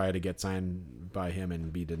can try to get signed by him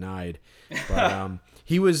and be denied. But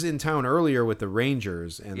he was in town earlier with the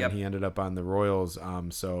Rangers, and then he ended up on the Royals.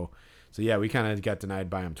 So yeah, we kind of got denied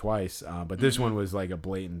by him twice. But this one was like a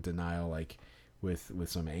blatant denial, like with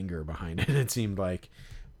some anger behind it. It seemed like,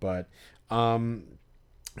 but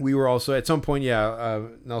we were also at some point.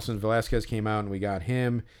 Nelson Velasquez came out and we got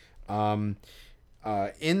him. In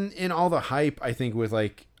all the hype, I think with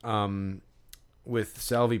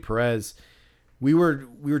Salvi Perez, we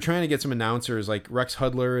were trying to get some announcers. Like Rex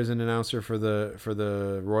Hudler is an announcer for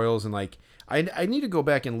the Royals, and like I need to go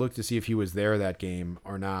back and look to see if he was there that game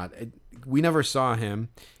or not. We never saw him.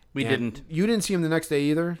 We didn't. You didn't see him the next day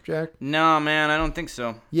either, Jack? No, man, I don't think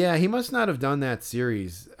so. Yeah, he must not have done that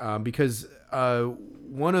series because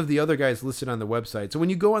one of the other guys listed on the website. So when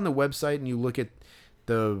you go on the website and you look at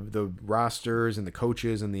the rosters and the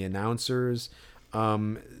coaches and the announcers,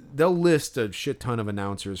 they'll list a shit ton of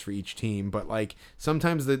announcers for each team, but like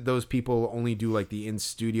sometimes those people only do like the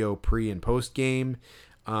in-studio pre and post game.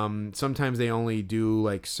 Sometimes they only do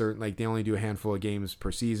they only do a handful of games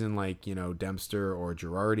per season, like, Dempster or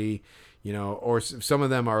Girardi, or some of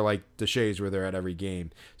them are like Deshays where they're at every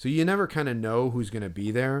game. So you never kind of know who's going to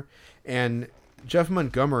be there. And Jeff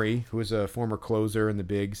Montgomery, who is a former closer in the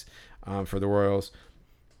bigs for the Royals,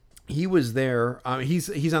 he was there.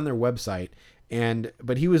 He's on their website.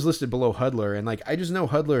 But he was listed below Hudler, and like I just know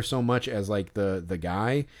Hudler so much as like the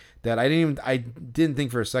guy that I didn't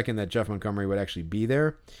think for a second that Jeff Montgomery would actually be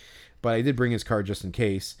there, but I did bring his card just in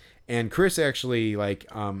case. And Chris actually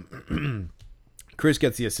Chris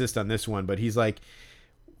gets the assist on this one, but he's like,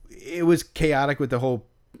 it was chaotic with the whole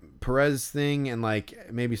Perez thing, and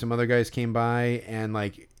like maybe some other guys came by, and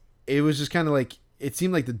like it was just kind of like it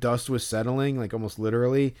seemed like the dust was settling, like almost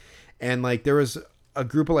literally, and like there was a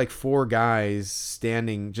group of like 4 guys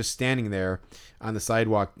standing there on the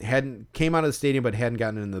sidewalk, came out of the stadium but hadn't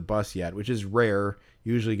gotten into the bus yet, which is rare.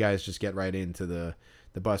 Usually guys just get right into the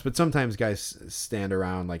bus, but sometimes guys stand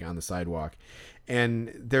around like on the sidewalk.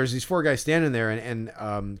 And there's these 4 guys standing there,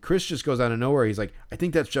 and Chris just goes out of nowhere. He's like, I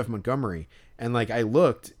think that's Jeff Montgomery. And like I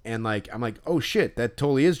looked, and like I'm like, oh shit, that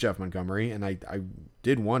totally is Jeff Montgomery. And I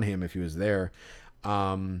did want him if he was there.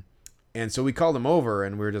 And so we called him over,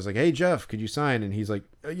 and we were just like, hey, Jeff, could you sign? And he's like,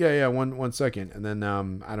 yeah, one second. And then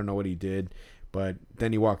I don't know what he did, but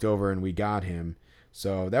then he walked over, and we got him.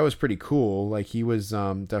 So that was pretty cool. Like, he was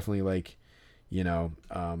definitely, like,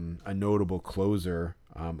 a notable closer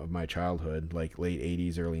of my childhood, like late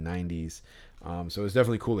 80s, early 90s. So it was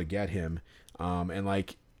definitely cool to get him. And,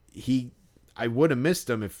 like, I would have missed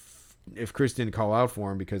him if Chris didn't call out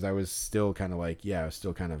for him, because I was still kind of like,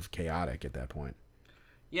 still kind of chaotic at that point.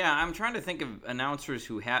 Yeah, I'm trying to think of announcers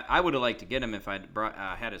who I would have liked to get him if I'd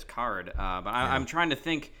had his card. I'm trying to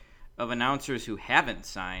think of announcers who haven't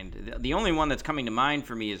signed. The only one that's coming to mind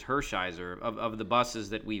for me is Hershiser of the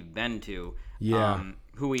buses that we've been to. Yeah.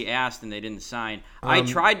 Who we asked and they didn't sign. I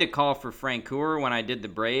tried to call for Frank Coeur when I did the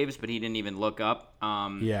Braves, but he didn't even look up.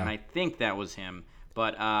 And I think that was him.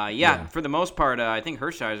 But for the most part, I think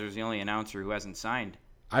Hershiser is the only announcer who hasn't signed.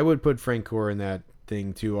 I would put Frank Coeur in that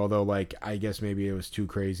thing too, although like I guess maybe it was too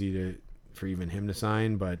crazy for even him to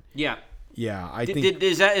sign, but I think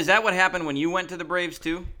is that what happened when you went to the Braves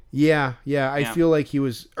too? I feel like he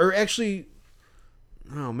was, or actually,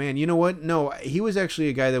 oh man, you know what, no, he was actually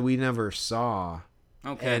a guy that we never saw.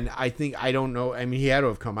 Okay. And I don't know, I mean, he had to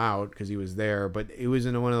have come out because he was there, but it was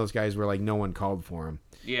in one of those guys where like no one called for him.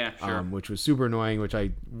 Yeah, sure. Which was super annoying, which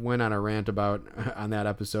I went on a rant about on that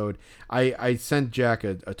episode. I sent Jack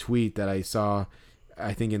a tweet that I saw,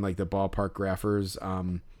 I think in like the Ballpark Graphers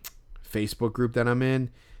Facebook group that I'm in,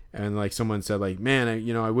 and like someone said like, man,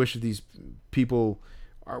 I wish that these people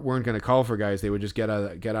weren't going to call for guys, they would just get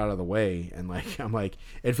out of the way. And like I'm like,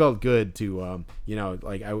 it felt good to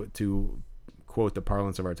like to quote the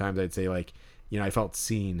parlance of our times, I'd say like, I felt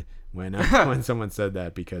seen when when someone said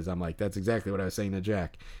that, because I'm like, that's exactly what I was saying to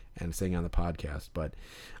Jack and saying on the podcast. But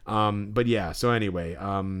yeah, so anyway,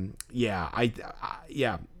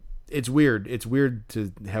 yeah, it's weird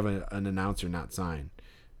to have an announcer not sign,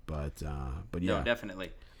 but yeah. No,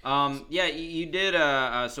 definitely. Yeah, you did.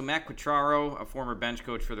 So Matt Quatraro, a former bench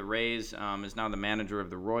coach for the Rays, is now the manager of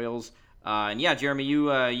the Royals. And yeah, Jeremy, you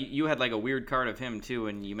had like a weird card of him too,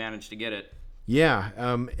 and you managed to get it. Yeah.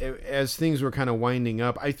 As things were kind of winding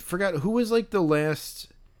up, I forgot who was like the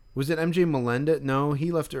last. Was it MJ Melendez? No,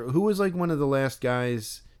 he left. Who was like one of the last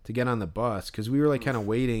guys to get on the bus? Because we were like kind of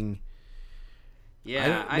waiting.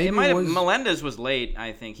 Yeah, it might have. Melendez was late.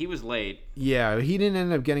 I think he was late. Yeah, he didn't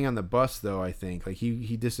end up getting on the bus though. I think like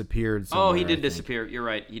he disappeared. Oh, he did disappear. You're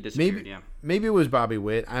right. He disappeared. Maybe it was Bobby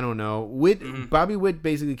Witt. I don't know. Bobby Witt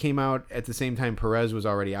basically came out at the same time Perez was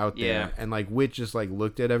already out there, Yeah. and like Witt just like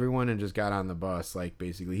looked at everyone and just got on the bus. Like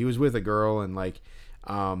basically, he was with a girl, and like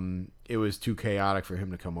it was too chaotic for him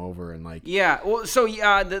to come over, and like Yeah, well, so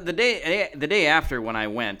the day after when I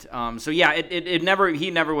went, so yeah, he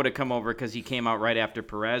never would have come over because he came out right after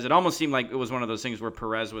Perez. It almost seemed like it was one of those things where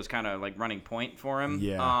Perez was kind of like running point for him.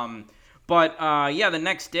 Yeah. But the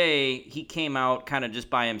next day he came out kind of just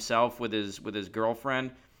by himself with his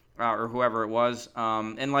girlfriend or whoever it was,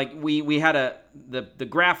 and like we had the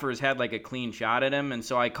graphers had like a clean shot at him, and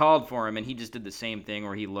so I called for him, and he just did the same thing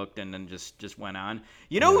where he looked and then just went on.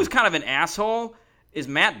 You know who's kind of an asshole is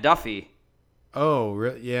Matt Duffy. Oh,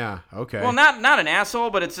 really? Yeah. Okay. Well, not an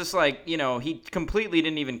asshole, but it's just like, he completely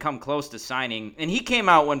didn't even come close to signing, and he came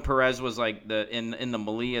out when Perez was like in the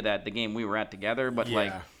Malia the game we were at together, but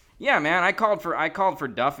like. Yeah, man, I called for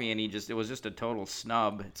Duffy, and it was just a total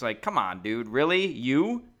snub. It's like, come on, dude, really?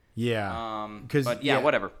 You? Yeah. But yeah,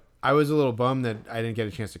 whatever. I was a little bummed that I didn't get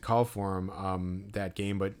a chance to call for him that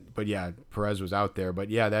game, but yeah, Perez was out there.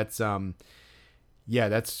 But yeah, that's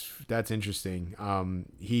interesting.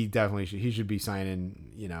 He should be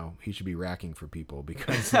signing. He should be racking for people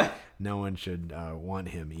because no one should want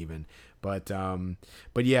him even. But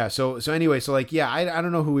yeah. So anyway, so like yeah, I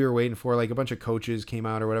don't know who we were waiting for. Like a bunch of coaches came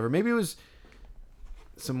out or whatever. Maybe it was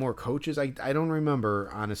some more coaches. I don't remember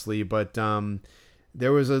honestly, but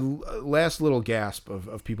there was a last little gasp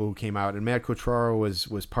of people who came out, and Matt Quatraro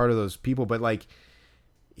was part of those people. But like,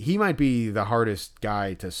 he might be the hardest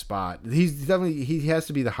guy to spot. He has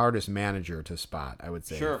to be the hardest manager to spot, I would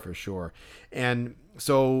say, for sure. And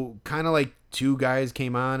so kind of like two guys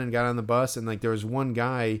came on and got on the bus, and like there was one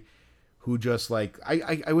guy who just like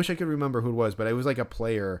I wish I could remember who it was, but it was like a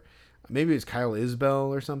player. Maybe it was Kyle Isbell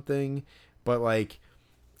or something. But like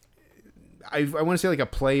I want to say like a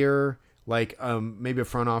player, like maybe a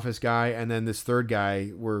front office guy, and then this third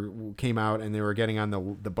guy came out and they were getting on the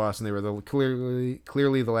bus, and they were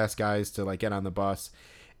clearly the last guys to like get on the bus.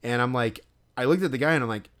 And I'm like, I looked at the guy and I'm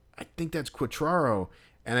like, I think that's Quatraro,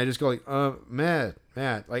 and I just go like,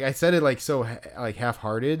 Matt, like I said it like so like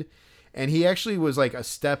half-hearted, and he actually was like a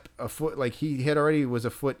foot, like he had already was a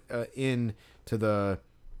foot in to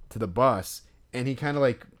the bus, and he kind of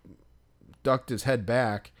like ducked his head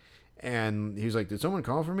back. And he was like, did someone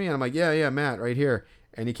call for me? And I'm like, yeah, Matt, right here.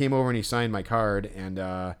 And he came over and he signed my card. And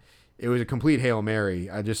it was a complete Hail Mary.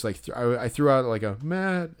 I just like, I threw out like a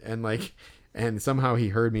Matt. And somehow he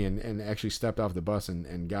heard me and actually stepped off the bus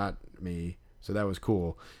and got me. So that was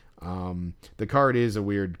cool. The card is a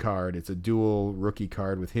weird card. It's a dual rookie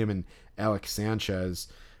card with him and Alex Sanchez.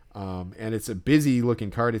 And it's a busy looking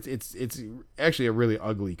card. It's actually a really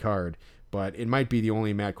ugly card. But it might be the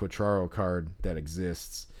only Matt Quatraro card that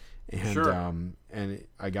exists. And and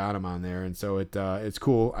I got him on there, and so it's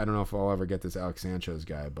cool. I don't know if I'll ever get this Alex Sanchez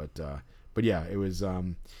guy, but yeah, it was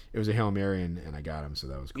a Hail Mary, and I got him, so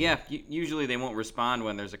that was cool. Yeah, usually they won't respond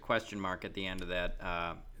when there's a question mark at the end of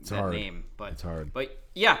that name, but it's hard. But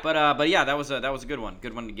yeah, that was a good one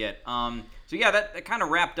to get. So yeah, that kind of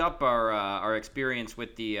wrapped up our experience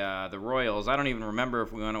with the Royals. I don't even remember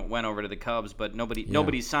if we went over to the Cubs, but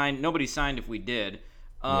nobody signed if we did.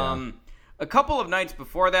 A couple of nights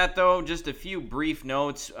before that, though, just a few brief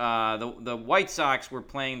notes. The White Sox were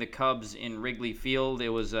playing the Cubs in Wrigley Field. It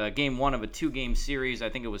was game one of a 2-game series. I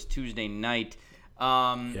think it was Tuesday night.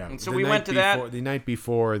 And so we went to that. The night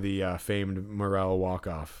before the famed Morel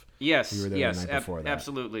walk-off. Yes, we were there the night before that.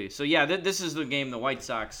 Absolutely. So, yeah, this is the game the White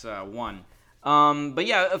Sox won. But,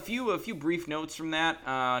 yeah, a few brief notes from that.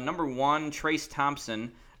 Number one, Trace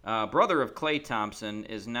Thompson, brother of Klay Thompson,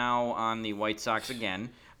 is now on the White Sox again.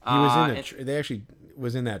 He was in it. They actually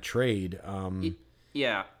was in that trade.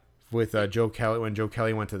 Yeah. With Joe Kelly, when Joe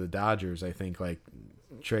Kelly went to the Dodgers, I think like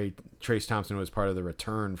Trace Thompson was part of the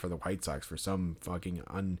return for the White Sox for some fucking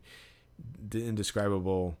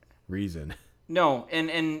indescribable reason. No, and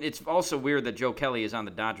it's also weird that Joe Kelly is on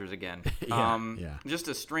the Dodgers again. Yeah. Just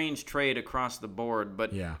a strange trade across the board.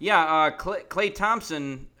 But yeah, Clay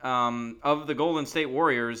Thompson of the Golden State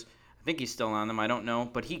Warriors, I think he's still on them. I don't know,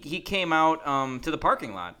 but he came out to the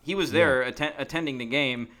parking lot. He was there attending the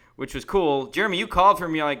game, which was cool. Jeremy, you called for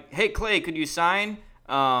him. You're like, "Hey Clay, could you sign?"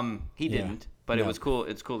 He didn't, but it was cool.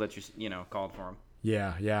 It's cool that you called for him.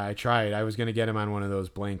 Yeah, I tried. I was gonna get him on one of those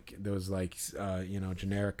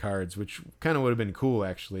generic cards, which kind of would have been cool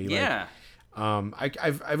actually. Yeah.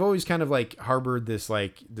 I've always kind of like harbored this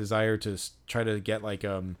like desire to try to get like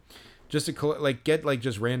just to like get like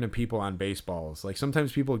just random people on baseballs. Like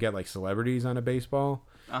sometimes people get like celebrities on a baseball.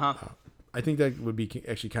 I think that would be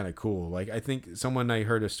actually kind of cool. Like I think I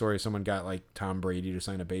heard a story. Someone got like Tom Brady to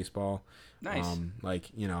sign a baseball. Nice.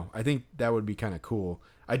 I think that would be kind of cool.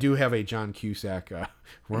 I do have a John Cusack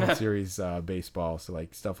World Series baseball, so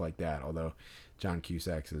like stuff like that. Although John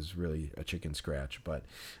Cusack is really a chicken scratch, but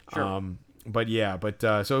sure. So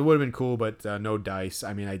it would have been cool, but no dice.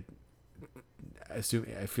 I mean, I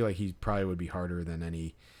feel like he probably would be harder than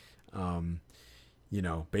any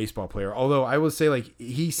baseball player. Although I will say like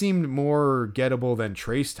he seemed more gettable than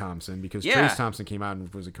Trace Thompson because Trace Thompson came out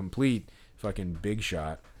and was a complete fucking big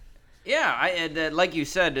shot. Yeah, like you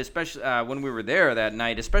said, especially when we were there that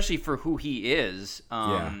night, especially for who he is,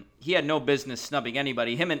 he had no business snubbing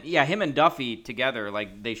anybody. Him and Duffy together,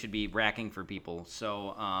 like they should be racking for people.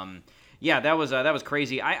 So, that was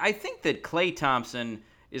crazy. I think that Clay Thompson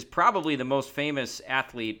is probably the most famous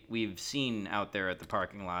athlete we've seen out there at the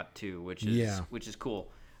parking lot too, which is cool.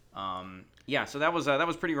 So that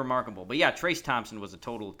was pretty remarkable. But yeah, Trace Thompson was a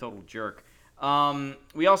total jerk.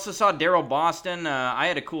 We also saw Daryl Boston. I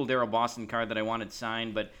had a cool Daryl Boston card that I wanted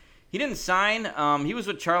signed, but he didn't sign. He was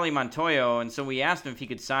with Charlie Montoyo, and so we asked him if he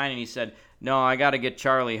could sign, and he said, "No, I got to get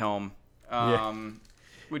Charlie home,"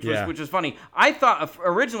 which was funny. I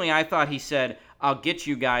thought he said, "I'll get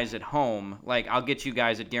you guys at home, like I'll get you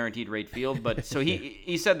guys at Guaranteed Rate Field," but so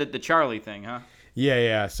he said that the Charlie thing, huh?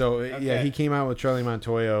 Yeah. So he came out with Charlie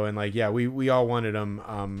Montoyo, and we all wanted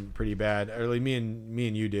him pretty bad. Or like me and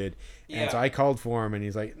you did. And so I called for him, and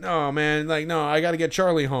he's like, "No, man, no, I got to get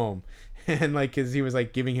Charlie home," and because he was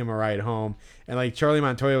like giving him a ride home, and like Charlie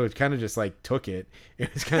Montoyo kind of just like took it.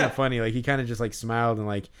 It was kind of funny. Like he kind of just like smiled and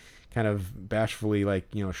like kind of bashfully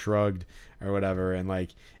shrugged or whatever, and like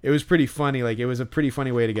it was pretty funny. Like it was a pretty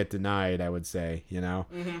funny way to get denied, I would say.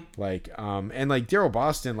 Mm-hmm. And like Daryl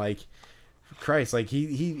Boston, like. Christ, like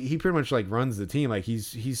he pretty much like runs the team. Like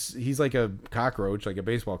he's like a cockroach, like a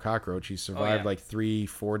baseball cockroach. He's survived like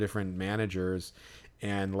 3-4 different managers,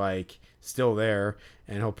 and like still there,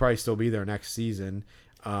 and he'll probably still be there next season.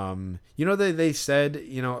 They said,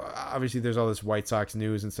 obviously there's all this White Sox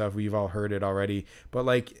news and stuff. We've all heard it already, but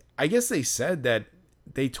like I guess they said that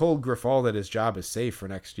they told Grifol that his job is safe for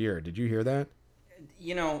next year. Did you hear that?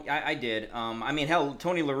 I did. Hell,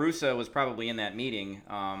 Tony La Russa was probably in that meeting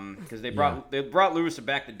because they brought La Russa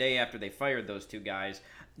back the day after they fired those two guys.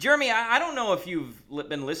 Jeremy, I don't know if you've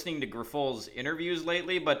been listening to Grifol's interviews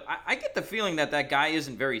lately, but I get the feeling that guy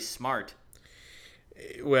isn't very smart.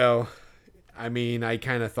 Well, I mean, I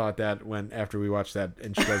kind of thought that after we watched that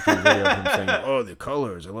introductory video of him saying, "Oh, the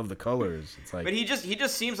colors! I love the colors." It's like, but he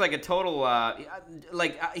just seems like a total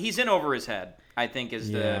he's in over his head. I think is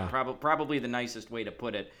the probably the nicest way to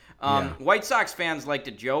put it. White Sox fans like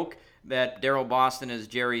to joke that Daryl Boston is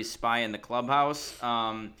Jerry's spy in the clubhouse,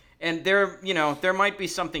 and there might be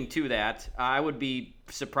something to that. I would be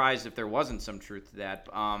surprised if there wasn't some truth to that.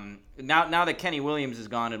 Now that Kenny Williams is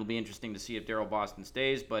gone, it'll be interesting to see if Daryl Boston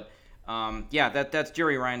stays, but. That's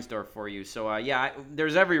Jerry Reinsdorf for you. So,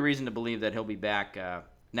 there's every reason to believe that he'll be back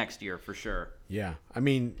next year for sure. Yeah. I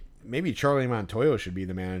mean, maybe Charlie Montoyo should be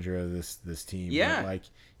the manager of this team. Yeah. But,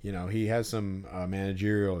 he has some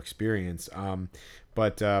managerial experience.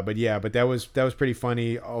 But that was pretty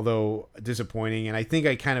funny, although disappointing. And I think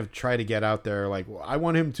I kind of try to get out there like, well, I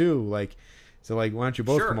want him too. Like, so like, why don't you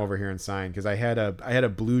both come over here and sign? Because I had a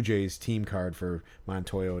Blue Jays team card for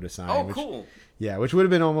Montoyo to sign. Oh, cool. Yeah, which would have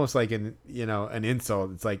been almost like an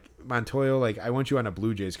insult. It's like, Montoyo, like, I want you on a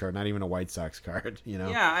Blue Jays card, not even a White Sox card,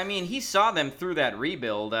 Yeah, I mean, he saw them through that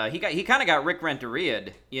rebuild. He kind of got Rick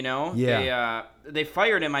Renteria'd, Yeah. They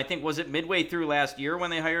fired him, I think, was it midway through last year when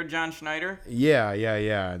they hired John Schneider? Yeah.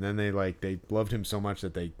 And then they loved him so much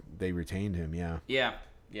that they retained him, yeah.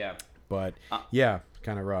 Yeah. But,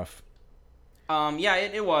 kind of rough. Yeah,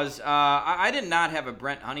 it was. I did not have a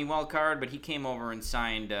Brent Honeywell card, but he came over and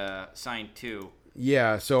signed two.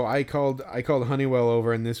 Yeah, so I called Honeywell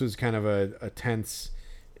over, and this was kind of a tense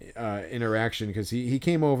interaction because he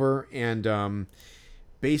came over and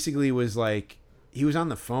basically was like, he was on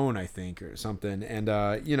the phone, I think, or something, and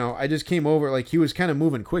I just came over, like, he was kind of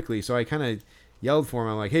moving quickly, so I kind of yelled for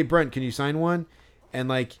him. I'm like, "Hey, Brent, can you sign one?" And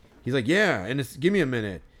like he's like, "Yeah," and it's, "Give me a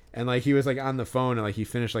minute." And like he was like on the phone, and like he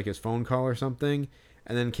finished like his phone call or something,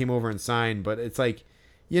 and then came over and signed. But it's like,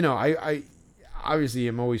 I obviously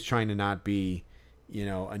am always trying to not be,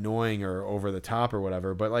 annoying or over the top or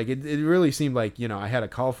whatever. But like it really seemed like, I had a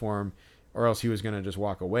call for him, or else he was gonna just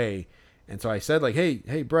walk away. And so I said like,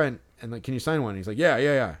 hey Brent, and like, "Can you sign one?" And he's like,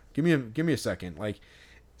 yeah. Give me a second. Like,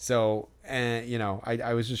 so, and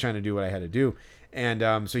I was just trying to do what I had to do.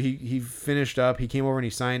 And so he finished up. He came over and he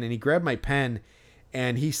signed, and he grabbed my pen.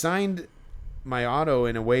 And he signed my auto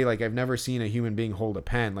in a way like I've never seen a human being hold a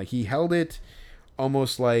pen. Like he held it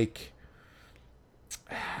almost like,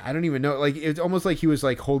 I don't even know. Like it's almost like he was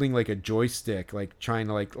like holding like a joystick, like trying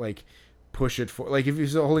to like push it for, like if he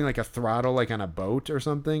was holding like a throttle like on a boat or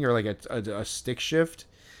something, or like a stick shift.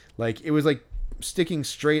 Like it was like sticking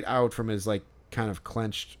straight out from his like kind of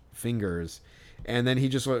clenched fingers. And then he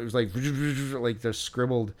just was like just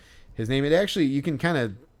scribbled his name. It actually, you can kind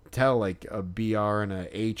of tell like a BR and a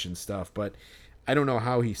H and stuff, but I don't know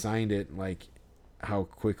how he signed it, like how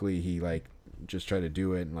quickly he like just tried to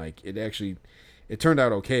do it, and like it turned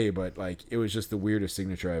out okay, but like it was just the weirdest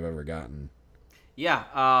signature I've ever gotten. Yeah,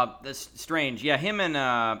 that's strange. Yeah, him and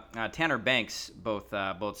Tanner Banks both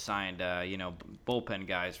signed, bullpen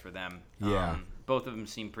guys for them. Yeah. Both of them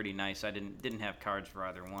seemed pretty nice. I didn't have cards for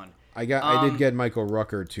either one. I did get Michael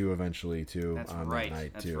Rucker too eventually too. That's on right. That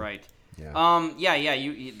night That's too. right. Yeah.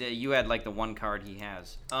 You had like the one card he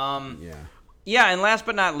has. Yeah. Yeah, and last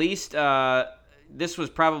but not least, this was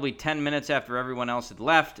probably 10 minutes after everyone else had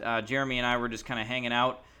left. Jeremy and I were just kind of hanging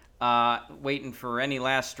out, waiting for any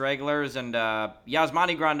last stragglers, and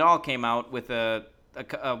Yasmani Grandal came out with a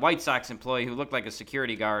White Sox employee who looked like a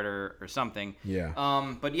security guard or something.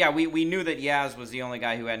 Yeah. But yeah, we knew that Yaz was the only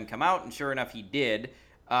guy who hadn't come out, and sure enough, he did.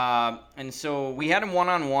 And so we had him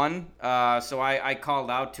one-on-one. So I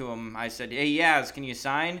called out to him. I said, "Hey, Yaz, can you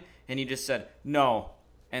sign?" And he just said, "No."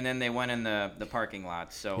 And then they went in the parking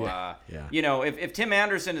lot. So, yeah. If Tim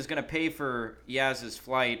Anderson is going to pay for Yaz's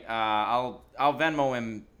flight, I'll Venmo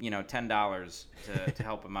him, $10 to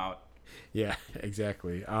help him out. Yeah,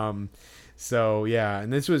 exactly. So yeah,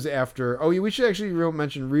 and this was after. Oh, we should actually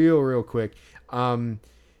mention real quick.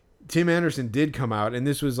 Tim Anderson did come out, and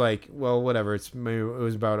this was like, well, whatever. It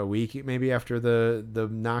was about a week maybe after the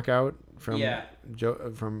knockout from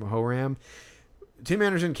from Horam. Tim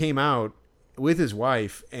Anderson came out with his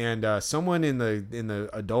wife, and someone in the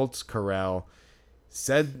adults corral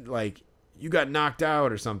said like, "You got knocked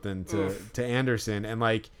out" or something to Anderson, and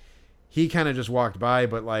like he kind of just walked by,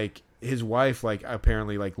 but like his wife like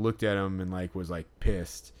apparently like looked at him and like was like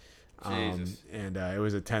pissed. And it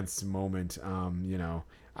was a tense moment.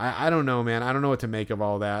 I don't know, man. I don't know what to make of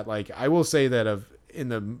all that. Like, I will say that in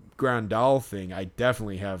the Grandal thing, I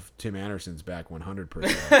definitely have Tim Anderson's back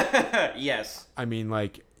 100%. Yes. I mean,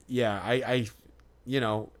 like, yeah, I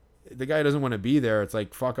the guy doesn't want to be there. It's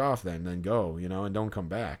like, fuck off then go, and don't come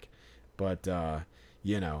back. But, I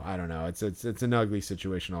don't know. It's an ugly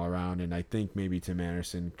situation all around. And I think maybe Tim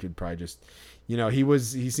Anderson could probably just,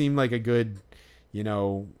 he seemed like a good,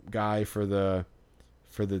 guy for the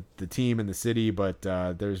team and the city, but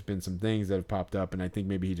there's been some things that have popped up, and I think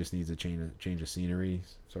maybe he just needs a change of scenery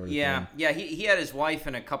sort of thing. Yeah, he had his wife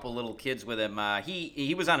and a couple little kids with him.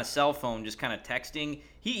 He was on a cell phone just kind of texting.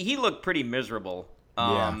 He looked pretty miserable.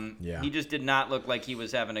 Yeah. He just did not look like he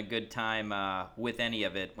was having a good time with any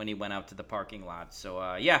of it when he went out to the parking lot. So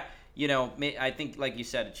I think, like you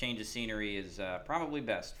said, a change of scenery is probably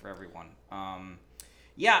best for everyone.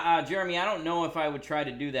 Jeremy, I don't know if I would try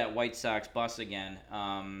to do that White Sox bus again.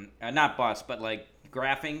 Not bus, but like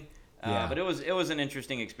graphing. But it was an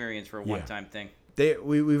interesting experience for a one-time thing.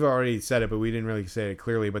 We've already said it, but we didn't really say it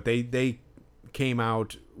clearly. But they came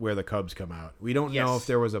out where the Cubs come out. We don't know if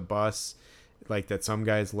there was a bus like that some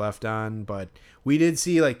guys left on, but we did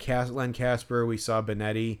see like Len Casper. We saw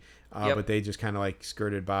Benetti, but they just kind of like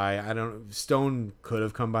skirted by. Stone could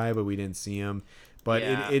have come by, but we didn't see him. But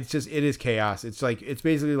it is chaos. It's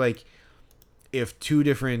basically like if two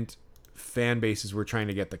different fan bases were trying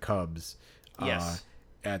to get the Cubs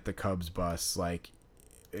at the Cubs bus. Like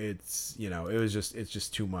it's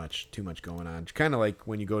just too much going on. Kind of like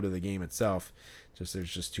when you go to the game itself,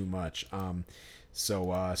 there's just too much. It's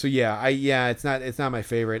not my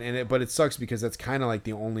favorite, but it sucks because that's kind of like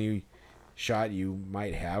the only shot you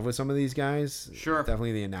might have with some of these guys. Sure.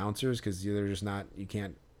 Definitely the announcers, because they're just not, you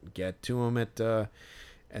can't get to them at the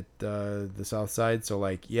South Side. So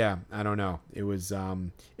like, yeah, I don't know. It was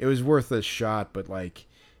worth a shot, but like,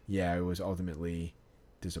 yeah, it was ultimately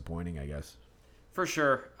disappointing, I guess. For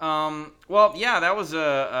sure. Well, yeah, that was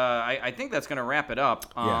I think that's gonna wrap it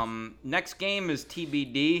up. Next game is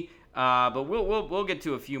TBD. But we'll get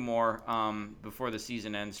to a few more before the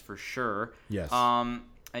season ends for sure. Yes.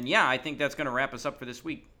 And yeah, I think that's gonna wrap us up for this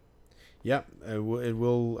week. Yep, it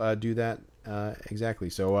will do that exactly.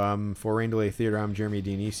 So for Rain Delay Theater, I'm Jeremy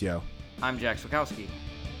Dionisio. I'm Jack Swakowski.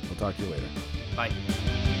 We'll talk to you later.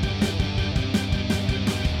 Bye.